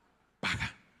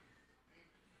paga.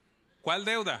 ¿Cuál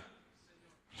deuda?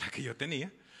 La que yo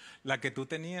tenía, la que tú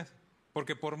tenías.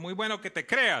 Porque por muy bueno que te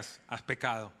creas, has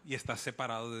pecado y estás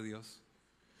separado de Dios.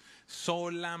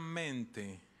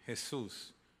 Solamente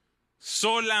Jesús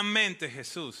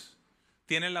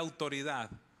tiene la autoridad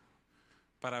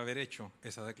para haber hecho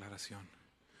esa declaración.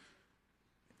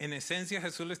 En esencia,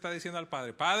 Jesús le está diciendo al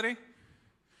Padre, Padre,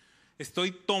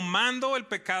 estoy tomando el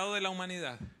pecado de la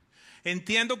humanidad.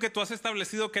 Entiendo que tú has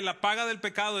establecido que la paga del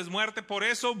pecado es muerte, por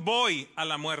eso voy a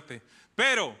la muerte.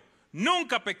 Pero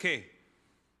nunca pequé,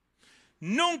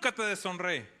 nunca te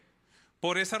deshonré.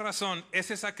 Por esa razón,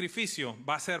 ese sacrificio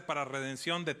va a ser para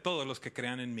redención de todos los que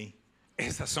crean en mí.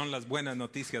 Esas son las buenas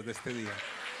noticias de este día.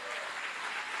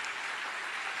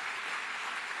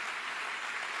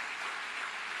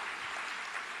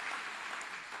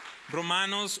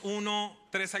 Romanos 1,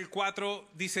 3 al 4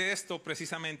 dice esto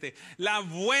precisamente. La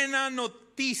buena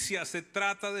noticia se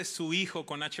trata de su Hijo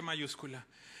con H mayúscula.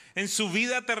 En su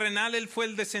vida terrenal él fue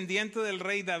el descendiente del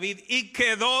rey David y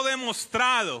quedó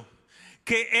demostrado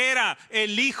que era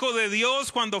el Hijo de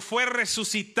Dios cuando fue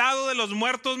resucitado de los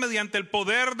muertos mediante el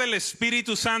poder del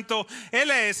Espíritu Santo.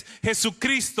 Él es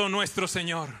Jesucristo nuestro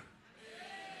Señor.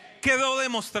 Quedó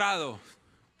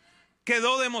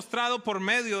demostrado por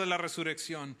medio de la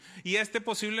resurrección. Y este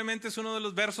posiblemente es uno de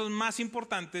los versos más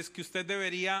importantes que usted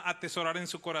debería atesorar en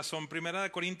su corazón. Primera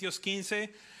de Corintios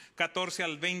 15, 14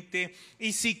 al 20.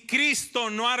 Y si Cristo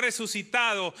no ha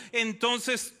resucitado,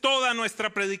 entonces toda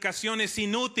nuestra predicación es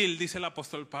inútil, dice el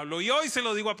apóstol Pablo. Y hoy se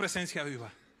lo digo a presencia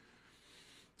viva.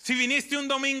 Si viniste un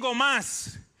domingo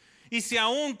más, y si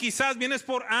aún quizás vienes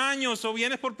por años o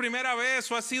vienes por primera vez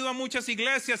o has ido a muchas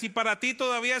iglesias y para ti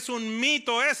todavía es un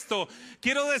mito esto,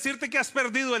 quiero decirte que has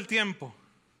perdido el tiempo.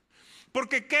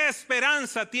 Porque ¿qué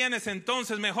esperanza tienes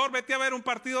entonces? Mejor vete a ver un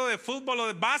partido de fútbol o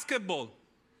de básquetbol.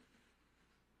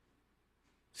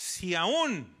 Si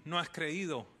aún no has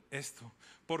creído esto,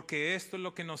 porque esto es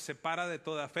lo que nos separa de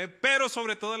toda fe, pero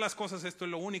sobre todas las cosas esto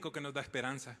es lo único que nos da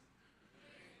esperanza.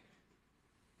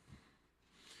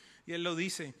 Y él lo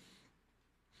dice.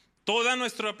 Toda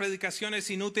nuestra predicación es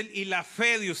inútil y la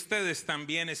fe de ustedes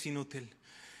también es inútil.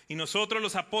 Y nosotros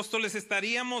los apóstoles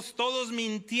estaríamos todos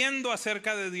mintiendo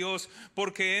acerca de Dios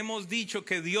porque hemos dicho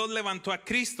que Dios levantó a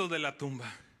Cristo de la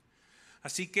tumba.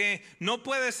 Así que no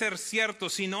puede ser cierto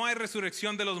si no hay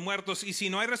resurrección de los muertos. Y si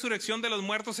no hay resurrección de los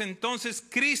muertos, entonces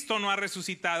Cristo no ha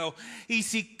resucitado. Y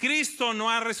si Cristo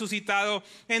no ha resucitado,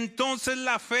 entonces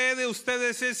la fe de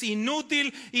ustedes es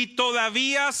inútil y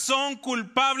todavía son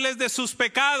culpables de sus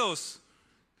pecados.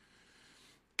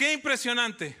 Qué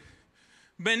impresionante.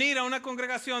 Venir a una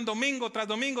congregación domingo tras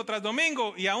domingo tras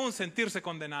domingo y aún sentirse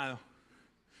condenado.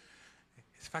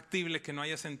 Es factible que no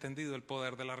hayas entendido el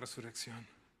poder de la resurrección.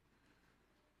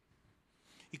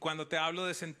 Y cuando te hablo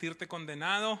de sentirte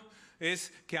condenado,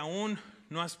 es que aún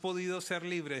no has podido ser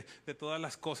libre de todas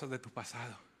las cosas de tu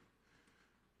pasado.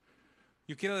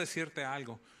 Yo quiero decirte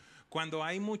algo. Cuando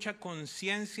hay mucha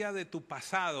conciencia de tu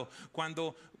pasado,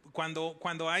 cuando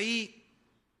hay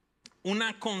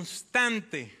una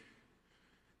constante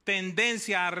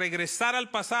tendencia a regresar al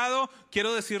pasado,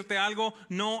 quiero decirte algo,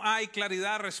 no hay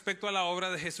claridad respecto a la obra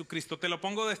de Jesucristo. Te lo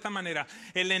pongo de esta manera: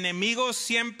 el enemigo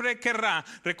siempre querrá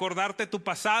recordarte tu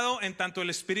pasado, en tanto el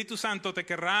Espíritu Santo te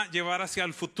querrá llevar hacia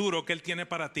el futuro que Él tiene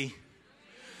para ti.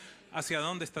 ¿Hacia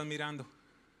dónde estás mirando?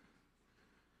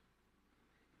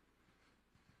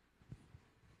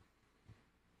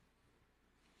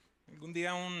 Algún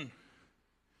día un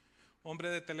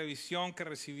hombre de televisión que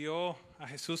recibió a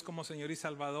Jesús como Señor y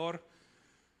Salvador,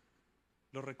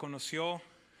 lo reconoció,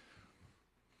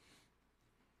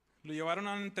 lo llevaron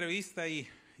a una entrevista y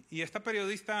esta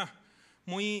periodista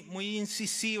muy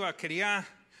incisiva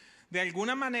de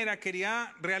alguna manera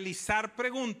quería realizar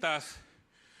preguntas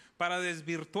para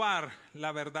desvirtuar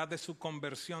la verdad de su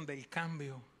conversión, del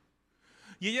cambio.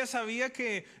 Y ella sabía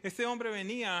que este hombre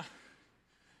venía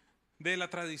de la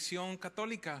tradición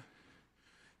católica.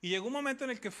 Y llegó un momento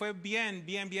en el que fue bien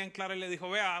claro y le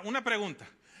dijo: vea, una pregunta.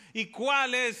 ¿Y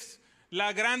cuál es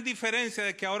la gran diferencia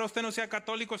de que ahora usted no sea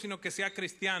católico, sino que sea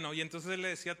cristiano? Y entonces él le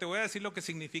decía: te voy a decir lo que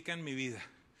significa en mi vida.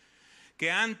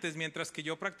 Que antes, mientras que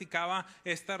yo practicaba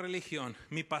esta religión,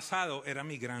 mi pasado era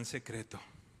mi gran secreto.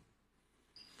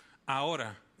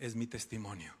 Ahora es mi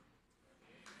testimonio.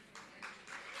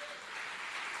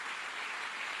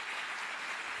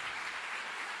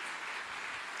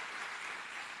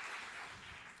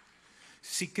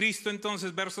 Si Cristo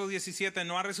entonces, verso 17,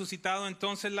 no ha resucitado,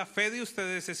 entonces la fe de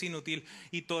ustedes es inútil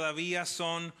y todavía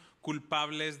son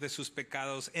culpables de sus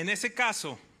pecados. En ese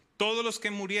caso, todos los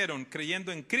que murieron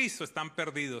creyendo en Cristo están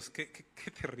perdidos. Qué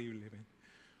terrible. ¿Ven?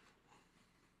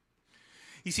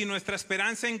 Y si nuestra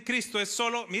esperanza en Cristo es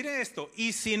solo, mire esto,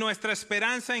 y si nuestra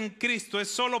esperanza en Cristo es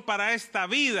solo para esta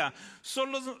vida,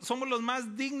 somos los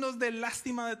más dignos de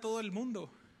lástima de todo el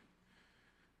mundo.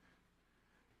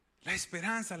 La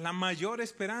esperanza, la mayor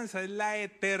esperanza es la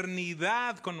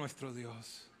eternidad con nuestro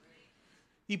Dios.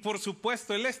 Y por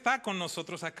supuesto, Él está con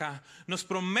nosotros acá. Nos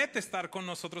promete estar con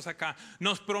nosotros acá.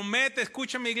 Nos promete,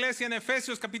 escucha mi iglesia en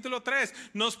Efesios capítulo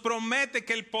 3, nos promete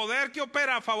que el poder que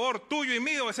opera a favor tuyo y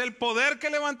mío es el poder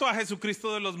que levantó a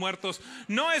Jesucristo de los muertos.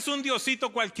 No es un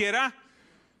diosito cualquiera.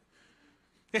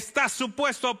 Está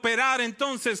supuesto a operar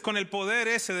entonces con el poder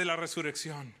ese de la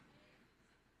resurrección.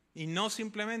 Y no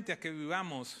simplemente a que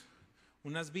vivamos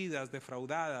unas vidas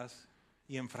defraudadas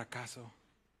y en fracaso.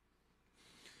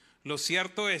 Lo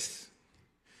cierto es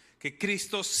que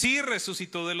Cristo sí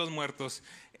resucitó de los muertos.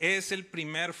 Es el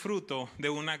primer fruto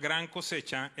de una gran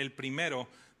cosecha, el primero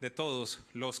de todos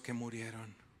los que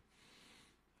murieron.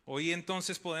 Hoy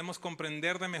entonces podemos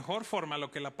comprender de mejor forma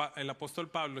lo que el apóstol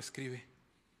Pablo escribe.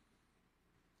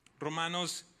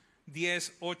 Romanos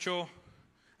 10, 8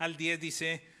 al 10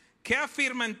 dice: ¿qué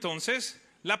afirma entonces?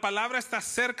 La palabra está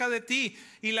cerca de ti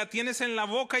y la tienes en la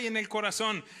boca y en el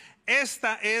corazón.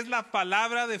 Esta es la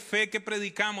palabra de fe que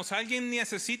predicamos. Alguien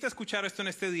necesita escuchar esto en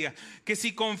este día. Que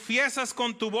si confiesas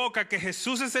con tu boca que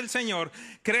Jesús es el Señor,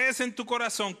 crees en tu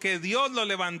corazón que Dios lo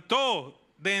levantó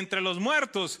de entre los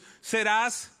muertos,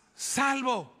 serás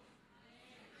salvo.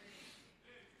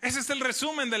 Ese es el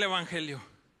resumen del Evangelio.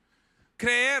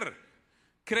 Creer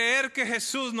que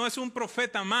Jesús no es un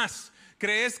profeta más.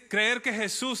 Creer que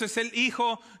Jesús es el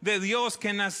Hijo de Dios,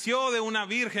 que nació de una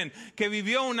virgen, que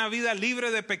vivió una vida libre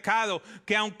de pecado,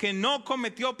 que aunque no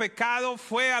cometió pecado,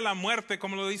 fue a la muerte,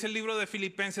 como lo dice el libro de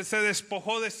Filipenses, se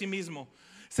despojó de sí mismo,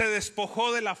 se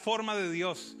despojó de la forma de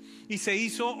Dios y se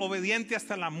hizo obediente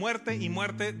hasta la muerte y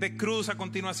muerte de cruz. A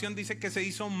continuación dice que se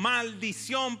hizo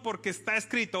maldición porque está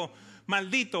escrito: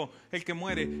 maldito el que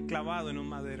muere clavado en un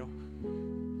madero.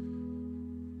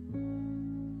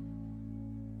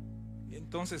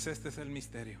 Entonces este es el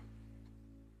misterio,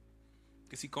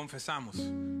 que si confesamos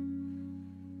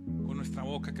con nuestra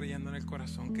boca, creyendo en el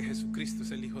corazón que Jesucristo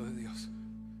es el Hijo de Dios,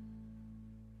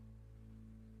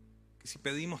 que si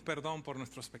pedimos perdón por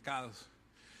nuestros pecados,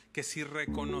 que si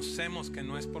reconocemos que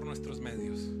no es por nuestros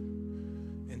medios,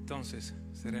 entonces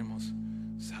seremos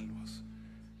salvos.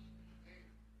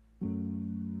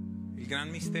 El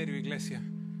gran misterio, iglesia,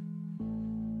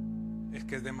 es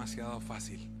que es demasiado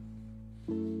fácil.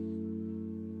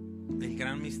 El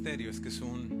gran misterio es que es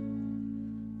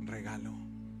un regalo.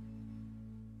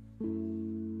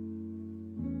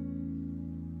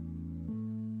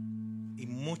 Y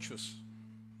muchos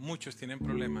tienen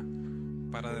problema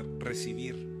para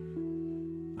recibir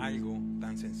algo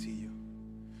tan sencillo.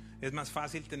 Es más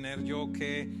fácil tener yo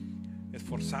que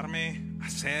esforzarme,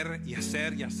 hacer y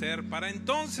hacer y hacer, para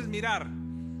entonces mirar,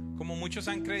 como muchos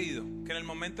han creído, que en el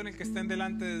momento en el que estén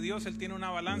delante de Dios, Él tiene una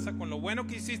balanza con lo bueno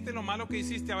que hiciste y lo malo que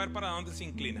hiciste, a ver para dónde se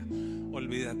inclina.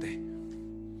 Olvídate,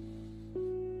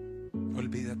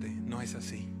 no es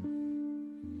así.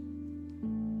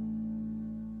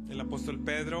 El apóstol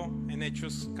Pedro en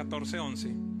Hechos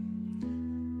 14:11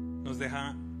 nos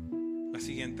deja la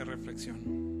siguiente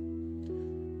reflexión.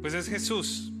 Pues es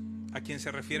Jesús a quien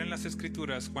se refieren las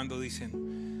Escrituras cuando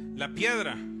dicen: la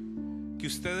piedra que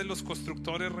ustedes los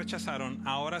constructores rechazaron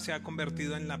ahora se ha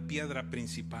convertido en la piedra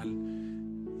principal.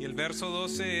 Y el verso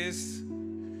 12 es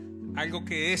algo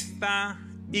que esta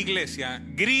iglesia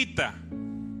grita,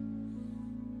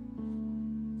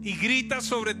 y grita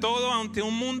sobre todo ante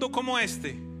un mundo como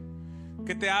este,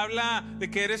 que te habla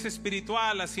de que eres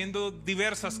espiritual haciendo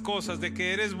diversas cosas, de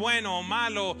que eres bueno o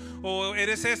malo, o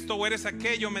eres esto o eres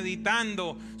aquello,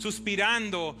 meditando,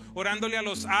 suspirando, orándole a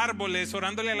los árboles,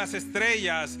 orándole a las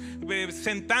estrellas,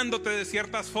 sentándote de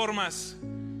ciertas formas.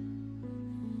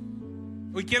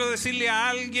 Hoy quiero decirle a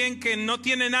alguien que no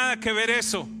tiene nada que ver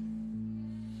eso.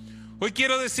 Hoy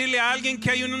quiero decirle a alguien que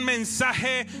hay un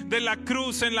mensaje de la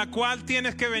cruz en la cual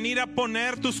tienes que venir a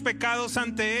poner tus pecados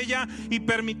ante ella y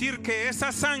permitir que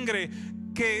esa sangre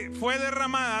que fue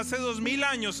derramada hace 2000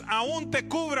 años aún te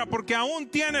cubra, porque aún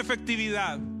tiene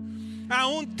efectividad,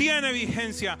 aún tiene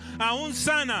vigencia, aún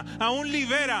sana, aún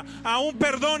libera, aún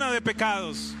perdona de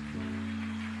pecados.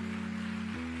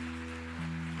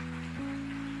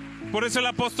 Por eso el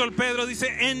apóstol Pedro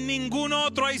dice: en ningún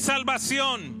otro hay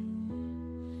salvación.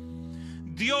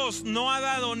 Dios no ha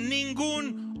dado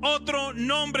ningún otro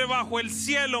nombre bajo el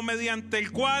cielo mediante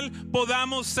el cual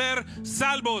podamos ser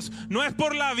salvos. No es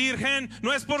por la Virgen,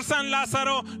 no es por San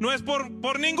Lázaro, no es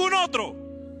por ningún otro.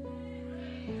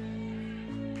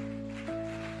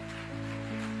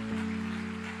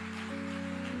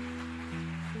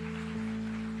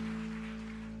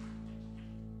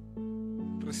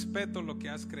 Respeto lo que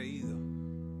has creído.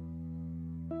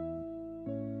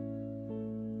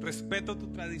 Respeto tu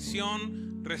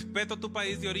tradición, respeto tu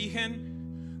país de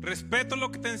origen, respeto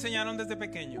lo que te enseñaron desde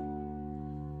pequeño.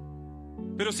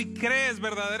 Pero si crees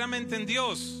verdaderamente en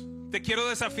Dios, te quiero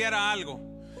desafiar a algo: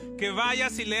 que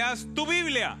vayas y leas tu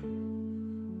Biblia.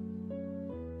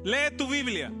 Lee tu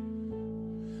Biblia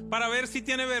para ver si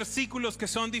tiene versículos que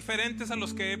son diferentes a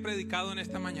los que he predicado en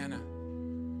esta mañana.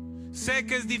 Sé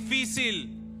que es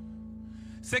difícil.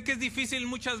 Sé que es difícil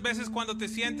muchas veces cuando te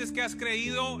sientes que has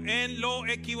creído en lo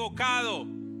equivocado.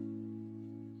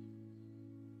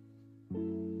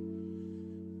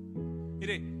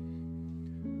 Mire,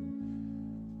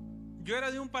 yo era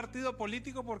de un partido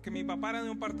político porque mi papá era de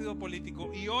un partido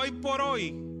político. Y hoy por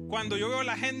hoy, cuando yo veo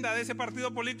la agenda de ese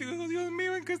partido político, digo: Dios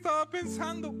mío, ¿en qué estaba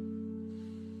pensando?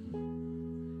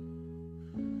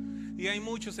 Y hay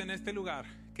muchos en este lugar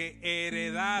que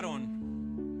heredaron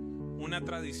una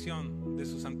tradición de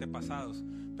sus antepasados,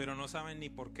 pero no saben ni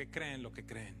por qué creen lo que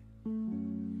creen.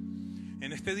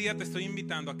 En este día te estoy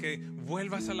invitando a que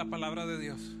vuelvas a la palabra de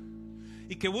Dios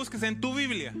y que busques en tu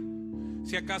Biblia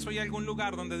si acaso hay algún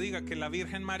lugar donde diga que la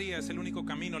Virgen María es el único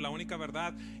camino, la única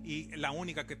verdad y la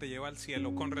única que te lleva al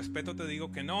cielo. Con respeto te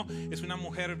digo que no. Es una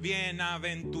mujer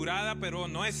bienaventurada, pero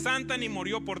no es santa, ni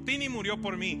murió por ti ni murió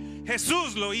por mí.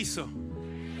 Jesús lo hizo.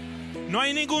 No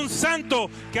hay ningún santo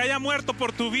que haya muerto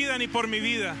por tu vida ni por mi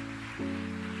vida.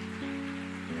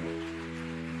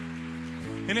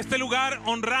 En este lugar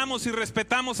honramos y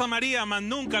respetamos a María, mas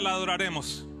nunca la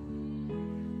adoraremos,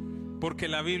 porque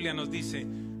la Biblia nos dice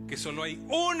que solo hay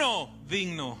uno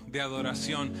digno de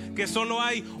adoración, que solo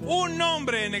hay un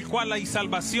nombre en el cual hay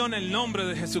salvación, el nombre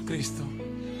de Jesucristo.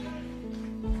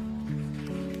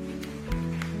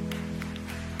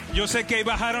 Yo sé que ahí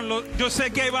bajaron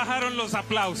los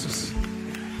aplausos,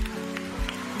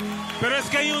 pero es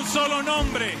que hay un solo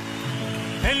nombre,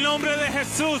 el nombre de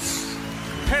Jesús.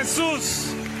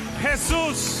 Jesús,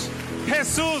 Jesús,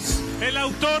 Jesús, el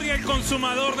autor y el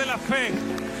consumador de la fe.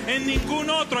 En ningún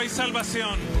otro hay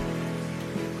salvación.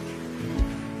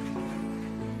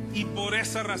 Y por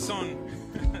esa razón,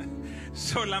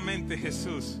 solamente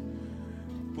Jesús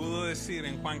pudo decir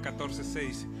en Juan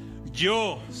 14:6: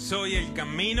 Yo soy el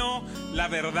camino, la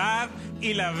verdad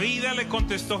y la vida, le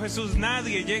contestó Jesús.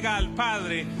 Nadie llega al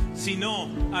Padre sino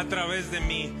a través de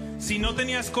mí. Si no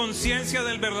tenías conciencia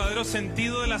del verdadero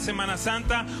sentido de la Semana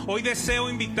Santa, hoy deseo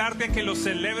invitarte a que lo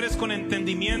celebres con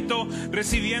entendimiento,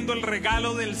 recibiendo el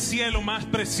regalo del cielo más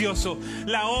precioso,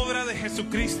 la obra de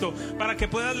Jesucristo, para que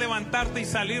puedas levantarte y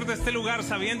salir de este lugar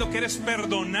sabiendo que eres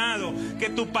perdonado, que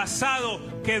tu pasado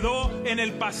quedó en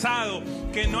el pasado,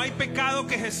 que no hay pecado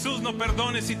que Jesús no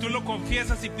perdone si tú lo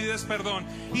confiesas y pides perdón.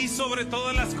 Y sobre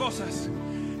todas las cosas,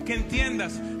 que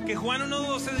entiendas que Juan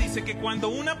 1:12 dice que cuando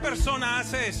una persona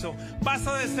hace eso,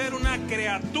 pasa de ser una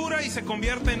criatura y se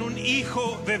convierte en un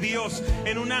hijo de Dios,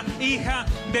 en una hija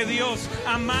de Dios,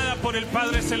 amada por el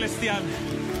Padre Celestial.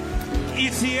 Y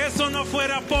si eso no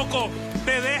fuera poco,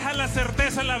 te deja la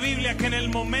certeza en la Biblia que en el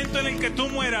momento en el que tú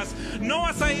mueras, no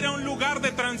vas a ir a un lugar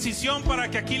de transición para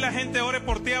que aquí la gente ore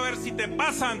por ti a ver si te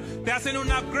pasan, te hacen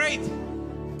un upgrade.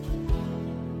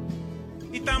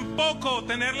 Y tampoco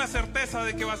tener la certeza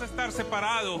de que vas a estar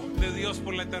separado de Dios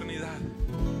por la eternidad.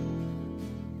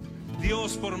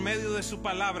 Dios, por medio de su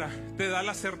palabra, te da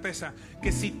la certeza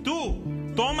que si tú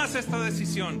tomas esta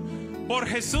decisión por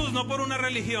Jesús, no por una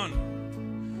religión,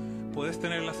 puedes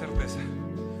tener la certeza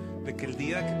de que el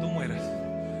día que tú mueras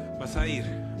vas a ir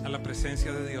a la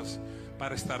presencia de Dios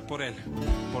para estar por Él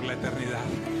por la eternidad.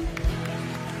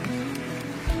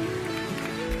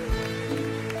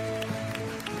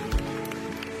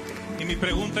 Y mi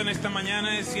pregunta en esta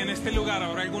mañana es si en este lugar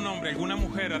habrá algún hombre, alguna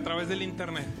mujer a través del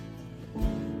internet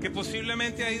que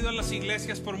posiblemente ha ido a las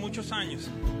iglesias por muchos años,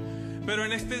 pero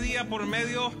en este día, por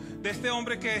medio de este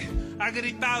hombre que ha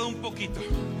gritado un poquito,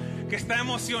 que está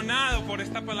emocionado por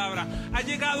esta palabra, ha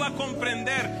llegado a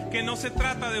comprender que no se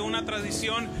trata de una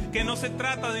tradición, que no se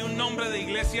trata de un nombre de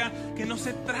iglesia, que no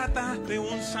se trata de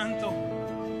un santo,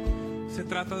 se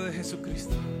trata de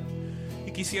Jesucristo.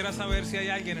 Y quisiera saber si hay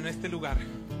alguien en este lugar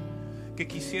que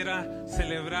quisiera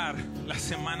celebrar la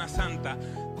Semana Santa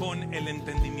con el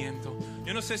entendimiento.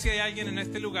 Yo no sé si hay alguien en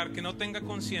este lugar que no tenga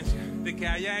conciencia de que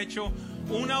haya hecho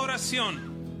una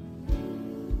oración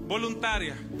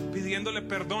voluntaria pidiéndole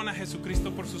perdón a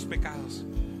Jesucristo por sus pecados,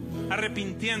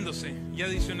 arrepintiéndose y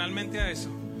adicionalmente a eso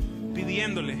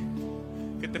pidiéndole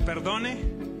que te perdone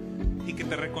y que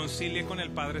te reconcilie con el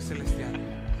Padre Celestial.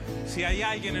 Si hay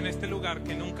alguien en este lugar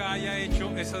que nunca haya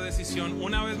hecho esa decisión,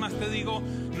 una vez más te digo,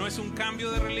 no es un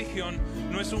cambio de religión,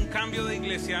 no es un cambio de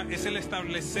iglesia, es el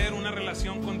establecer una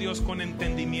relación con Dios con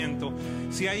entendimiento.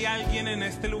 Si hay alguien en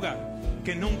este lugar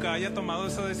que nunca haya tomado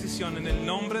esa decisión, en el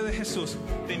nombre de Jesús,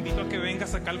 te invito a que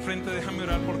vengas acá al frente, déjame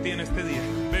orar por ti en este día.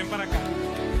 Ven para acá,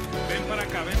 ven para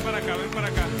acá, ven para acá, ven para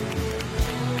acá.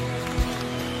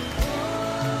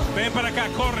 Ven para acá,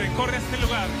 corre a este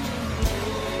lugar.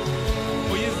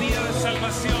 Hoy es día de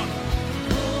salvación.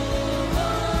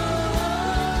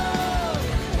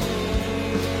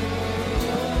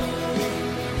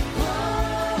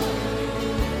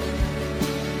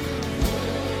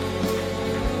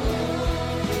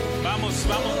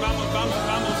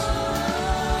 Vamos.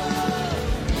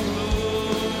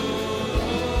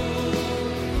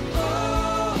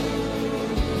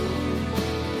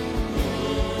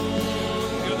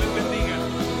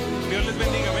 Dios les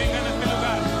bendiga. Vengan a este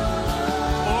lugar.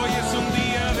 Hoy es un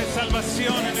día de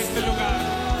salvación en este lugar.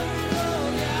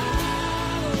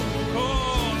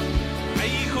 Oh, hay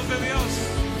hijos de Dios.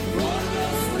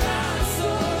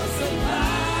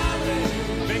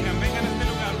 Vengan a este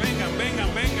lugar.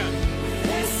 Vengan.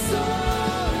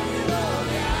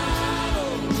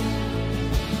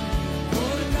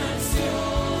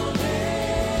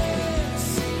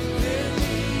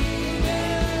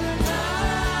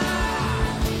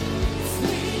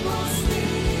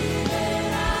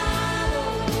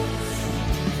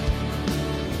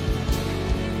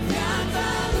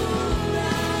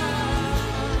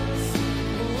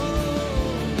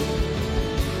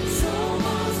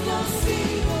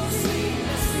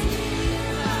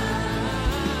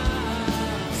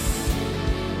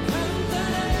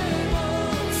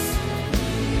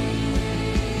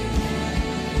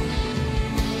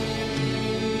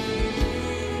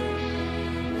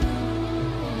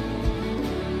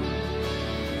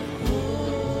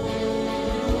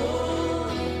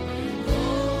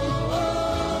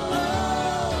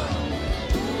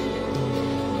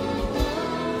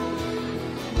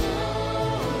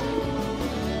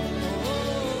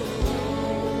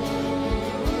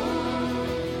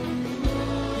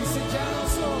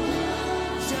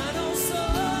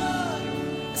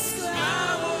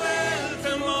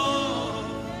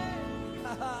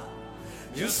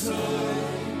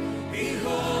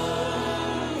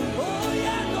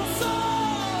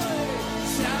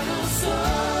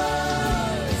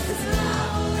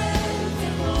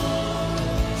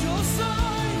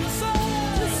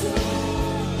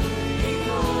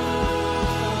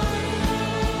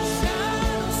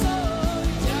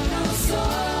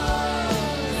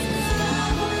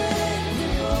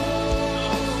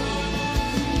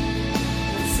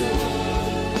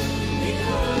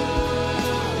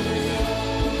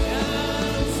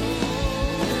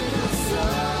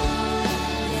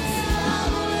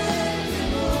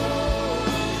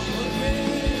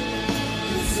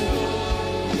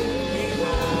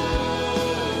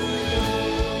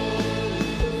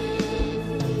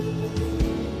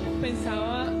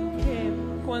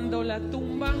 la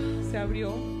tumba se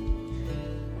abrió,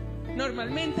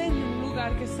 normalmente en un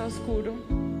lugar que está oscuro,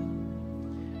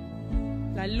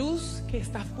 la luz que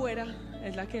está afuera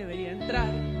es la que debería entrar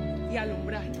y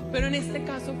alumbrar. Pero en este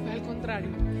caso fue al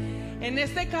contrario. En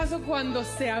este caso, cuando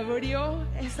se abrió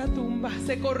esa tumba,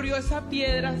 se corrió esa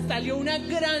piedra, salió una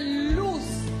gran luz,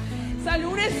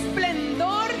 salió un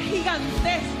esplendor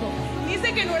gigantesco.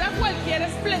 Dice que no era cualquier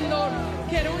esplendor,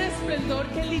 que era un esplendor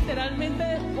que literalmente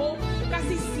dejó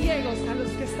casi ciegos a los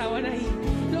que estaban ahí.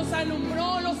 Los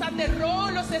alumbró, los aterró,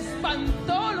 los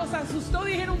espantó, los asustó.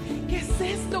 Dijeron, ¿qué es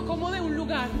esto? ¿Cómo de un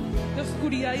lugar de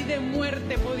oscuridad y de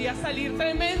muerte podía salir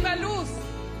tremenda luz?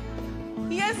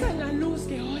 Y esa es la luz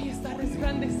que hoy está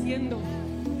resplandeciendo,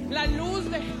 la luz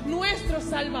de nuestro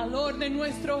Salvador, de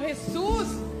nuestro Jesús,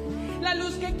 la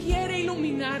luz que quiere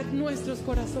iluminar nuestros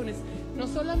corazones, no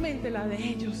solamente la de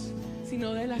ellos,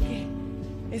 sino de la que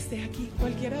esté aquí.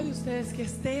 Cualquiera de ustedes que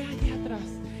esté allí atrás,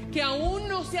 que aún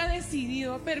no se ha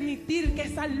decidido a permitir que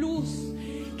esa luz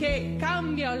que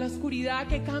cambia la oscuridad,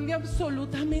 que cambia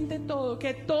absolutamente todo,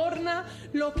 que torna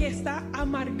lo que está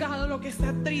amargado, lo que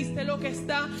está triste, lo que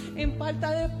está en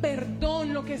falta de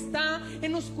perdón, lo que está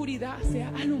en oscuridad,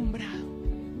 sea alumbrado.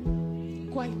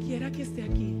 Cualquiera que esté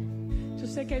aquí, yo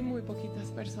sé que hay muy poquitas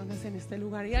personas en este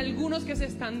lugar y algunos que se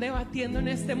están debatiendo en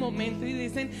este momento y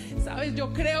dicen, sabes,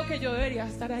 yo creo que yo debería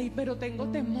estar ahí, pero tengo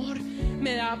temor,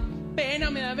 me da pena,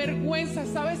 me da vergüenza.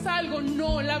 ¿Sabes algo?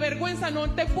 No, la vergüenza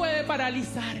no te puede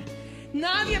paralizar.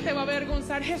 Nadie te va a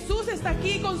avergonzar. Jesús está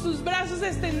aquí con sus brazos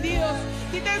extendidos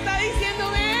y te está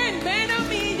diciendo, ven, ven a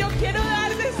mí, yo quiero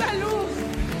darte esa luz,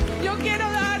 yo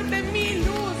quiero darte mi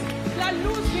luz, la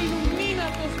luz que ilumina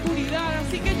tu oscuridad.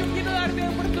 Así que yo quiero darte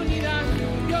oportunidad.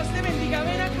 Dios te bendiga,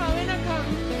 ven acá,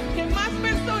 que más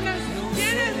personas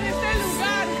llenen este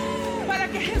lugar para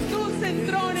que Jesús se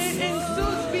entrone en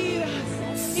sus vidas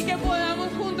y que podamos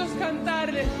juntos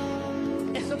cantarle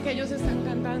eso que ellos están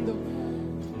cantando,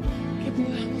 que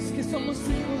podamos, que somos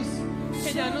hijos,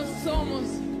 que ya no somos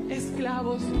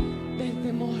esclavos del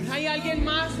temor. ¿Hay alguien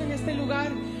más en este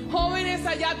lugar? Jóvenes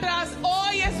allá atrás,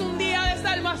 hoy es un día de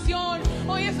salvación,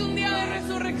 hoy es un día de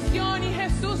resurrección y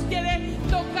Jesús quiere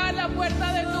tocar la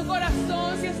puerta de tu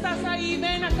corazón. Si estás ahí,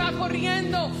 ven acá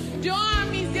corriendo. Yo a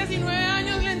mis 19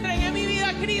 años le entregué mi vida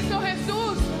a Cristo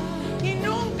Jesús y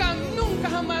nunca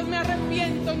jamás me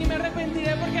arrepiento ni me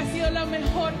arrepentiré, porque ha sido la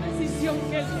mejor decisión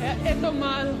que he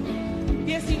tomado.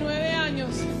 19 años,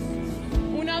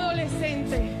 una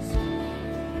adolescente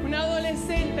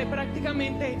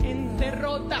prácticamente en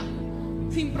derrota,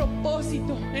 sin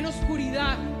propósito, en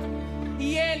oscuridad,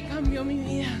 y Él cambió mi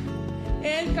vida.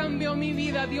 Él cambió mi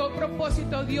vida, dio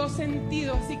propósito, dio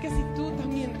sentido. Así que si tú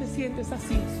también te sientes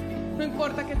así, no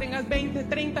importa que tengas 20,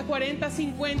 30, 40,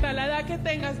 50, la edad que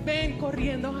tengas, ven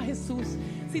corriendo a Jesús.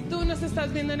 Si tú nos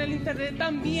estás viendo en el internet,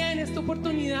 también es tu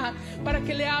oportunidad para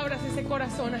que le abras ese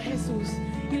corazón a Jesús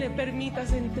y le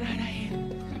permitas entrar a Él.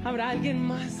 ¿Habrá alguien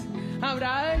más?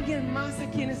 ¿Habrá alguien más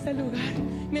aquí en este lugar?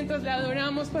 Mientras le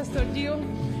adoramos, Pastor Gio,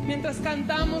 mientras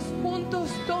cantamos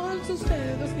juntos, todos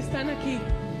ustedes los que están aquí,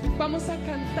 vamos a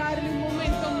cantarle un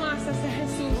momento más a ese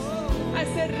Jesús, a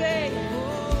ese Rey,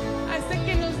 a ese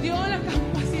que nos dio la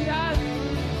capacidad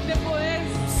de poder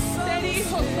ser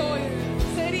hijos hoy,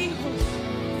 ser hijos.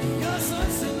 Yo soy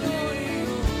Señor,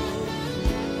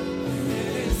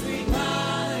 eres mi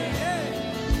Padre,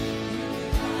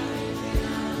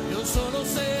 yo solo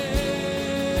sé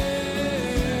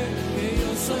que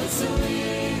yo soy su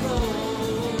hijo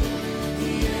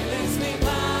y Él es mi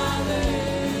Padre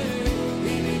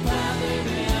y mi Padre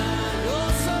me ama. Yo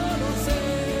solo sé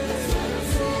que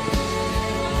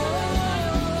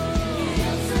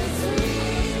yo soy su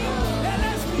hijo, Él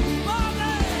es mi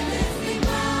Padre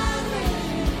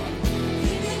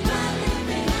y mi Padre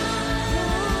me ama.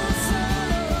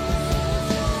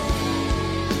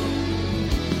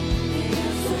 Yo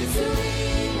soy su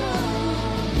hijo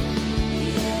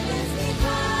y Él es mi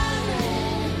Padre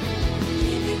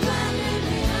y mi Padre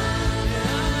me ama.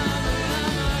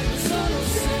 Yo solo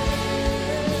sé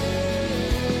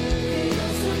que yo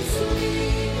soy su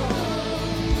hijo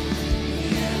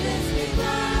y Él es mi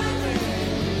Padre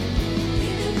y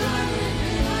mi Padre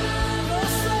me ama. Yo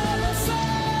solo sé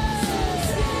que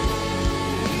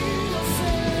yo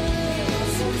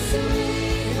soy su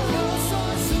hijo, yo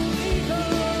soy su hijo,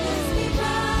 Él es mi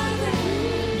Padre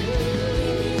y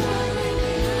mi Padre me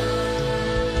ama.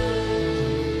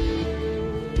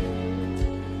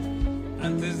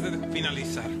 Antes de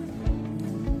finalizar,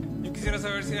 yo quisiera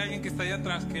saber si hay alguien que está allá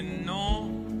atrás que no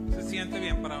se siente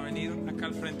bien para venir acá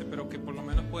al frente, pero que por lo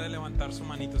menos puede levantar su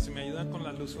manito. Si me ayudan con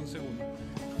la luz un segundo.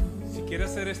 Si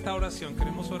quieres hacer esta oración,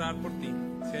 queremos orar por ti.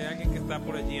 Si hay alguien que está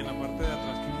por allí en la parte de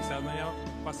atrás que quizás no haya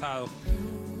pasado,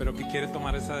 pero que quiere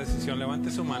tomar esa decisión, levante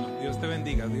su mano. Dios te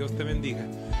bendiga, Dios te bendiga.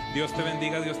 Dios te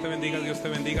bendiga, Dios te bendiga, Dios te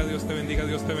bendiga, Dios te bendiga,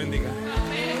 Dios te bendiga.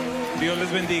 Dios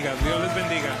les bendiga, Dios les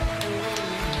bendiga.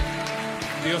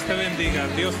 Dios te bendiga,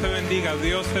 Dios te bendiga,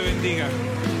 Dios te bendiga.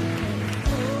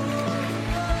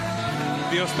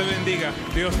 Dios te bendiga,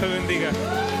 Dios te bendiga.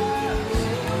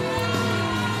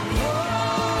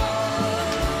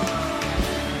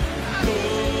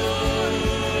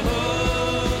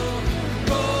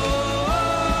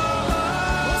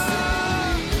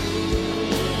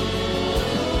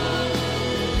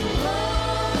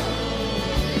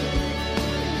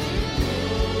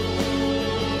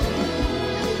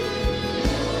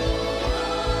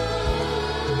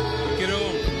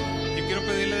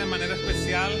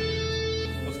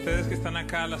 Ustedes que están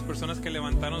acá, las personas que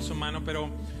levantaron su mano,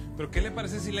 pero ¿qué le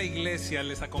parece si la iglesia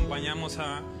les acompañamos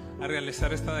a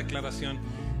realizar esta declaración?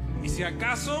 Y si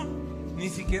acaso ni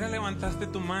siquiera levantaste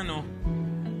tu mano,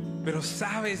 pero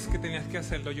sabes que tenías que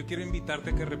hacerlo, yo quiero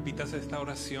invitarte a que repitas esta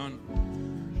oración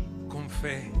con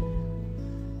fe.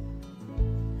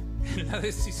 Es la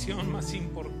decisión más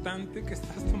importante que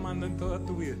estás tomando en toda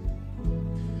tu vida.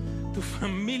 Tu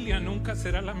familia nunca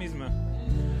será la misma.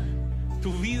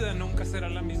 Tu vida nunca será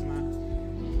la misma.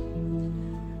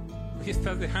 Hoy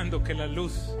estás dejando que la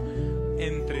luz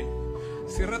entre.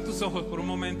 Cierra tus ojos por un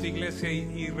momento, iglesia,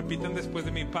 y repitan después de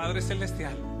mí: Padre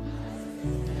Celestial,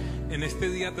 en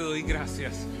este día te doy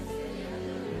gracias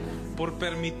por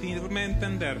permitirme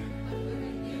entender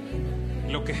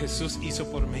lo que Jesús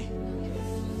hizo por mí.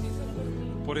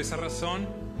 Por esa razón,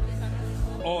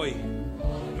 hoy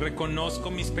reconozco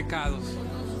mis pecados.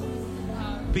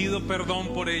 Pido perdón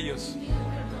por ellos.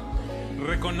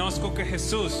 Reconozco que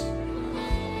Jesús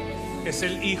es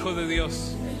el Hijo de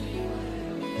Dios,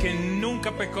 que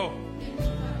nunca pecó,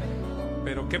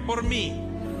 pero que por mí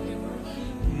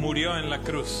murió en la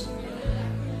cruz.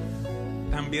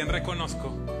 También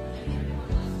reconozco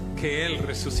que Él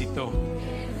resucitó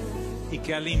y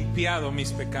que ha limpiado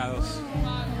mis pecados.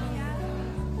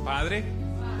 Padre,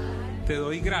 te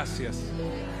doy gracias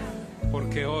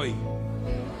porque hoy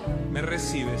me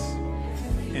recibes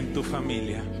en tu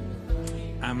familia.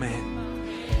 Amén.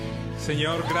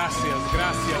 Señor, gracias,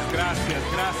 gracias, gracias,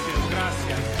 gracias,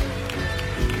 gracias.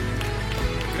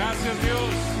 Gracias,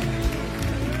 Dios.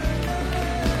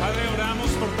 Padre, oramos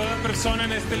por toda persona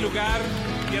en este lugar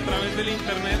y a través del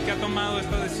internet que ha tomado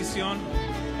esta decisión.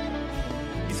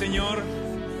 Y Señor,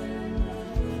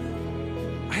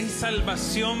 hay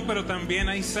salvación, pero también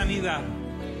hay sanidad.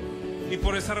 Y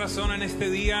por esa razón en este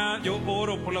día yo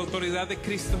oro por la autoridad de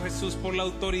Cristo Jesús, por la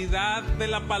autoridad de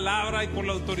la palabra y por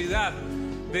la autoridad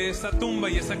de esa tumba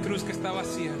y esa cruz que está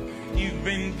vacía. Y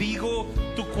bendigo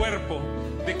tu cuerpo.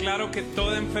 Declaro que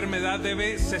toda enfermedad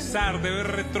debe cesar, debe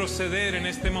retroceder en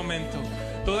este momento.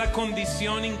 Toda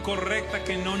condición incorrecta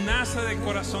que no nace del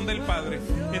corazón del Padre,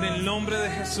 en el nombre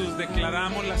de Jesús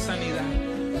declaramos la sanidad.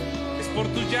 Por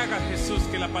tu llaga, Jesús,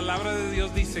 que la palabra de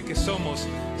Dios dice que somos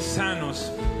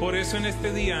sanos. Por eso en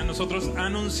este día nosotros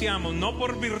anunciamos, no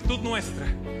por virtud nuestra,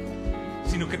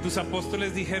 sino que tus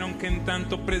apóstoles dijeron que en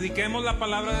tanto prediquemos la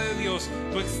palabra de Dios,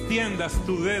 tú extiendas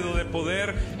tu dedo de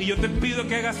poder. Y yo te pido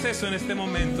que hagas eso en este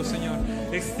momento, Señor.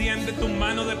 Extiende tu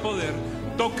mano de poder.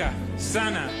 Toca,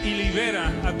 sana y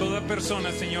libera a toda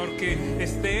persona, Señor, que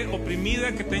esté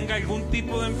oprimida, que tenga algún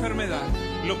tipo de enfermedad.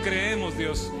 Lo creemos,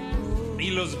 Dios. Y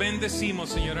los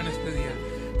bendecimos, Señor, en este día.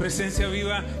 Presencia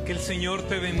viva, que el Señor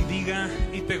te bendiga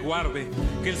y te guarde.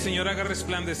 Que el Señor haga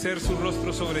resplandecer su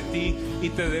rostro sobre ti y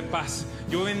te dé paz.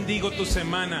 Yo bendigo tu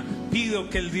semana. Pido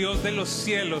que el Dios de los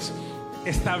cielos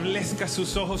establezca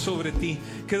sus ojos sobre ti.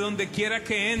 Que donde quiera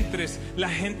que entres, la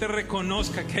gente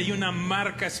reconozca que hay una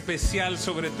marca especial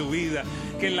sobre tu vida.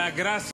 Que la gracia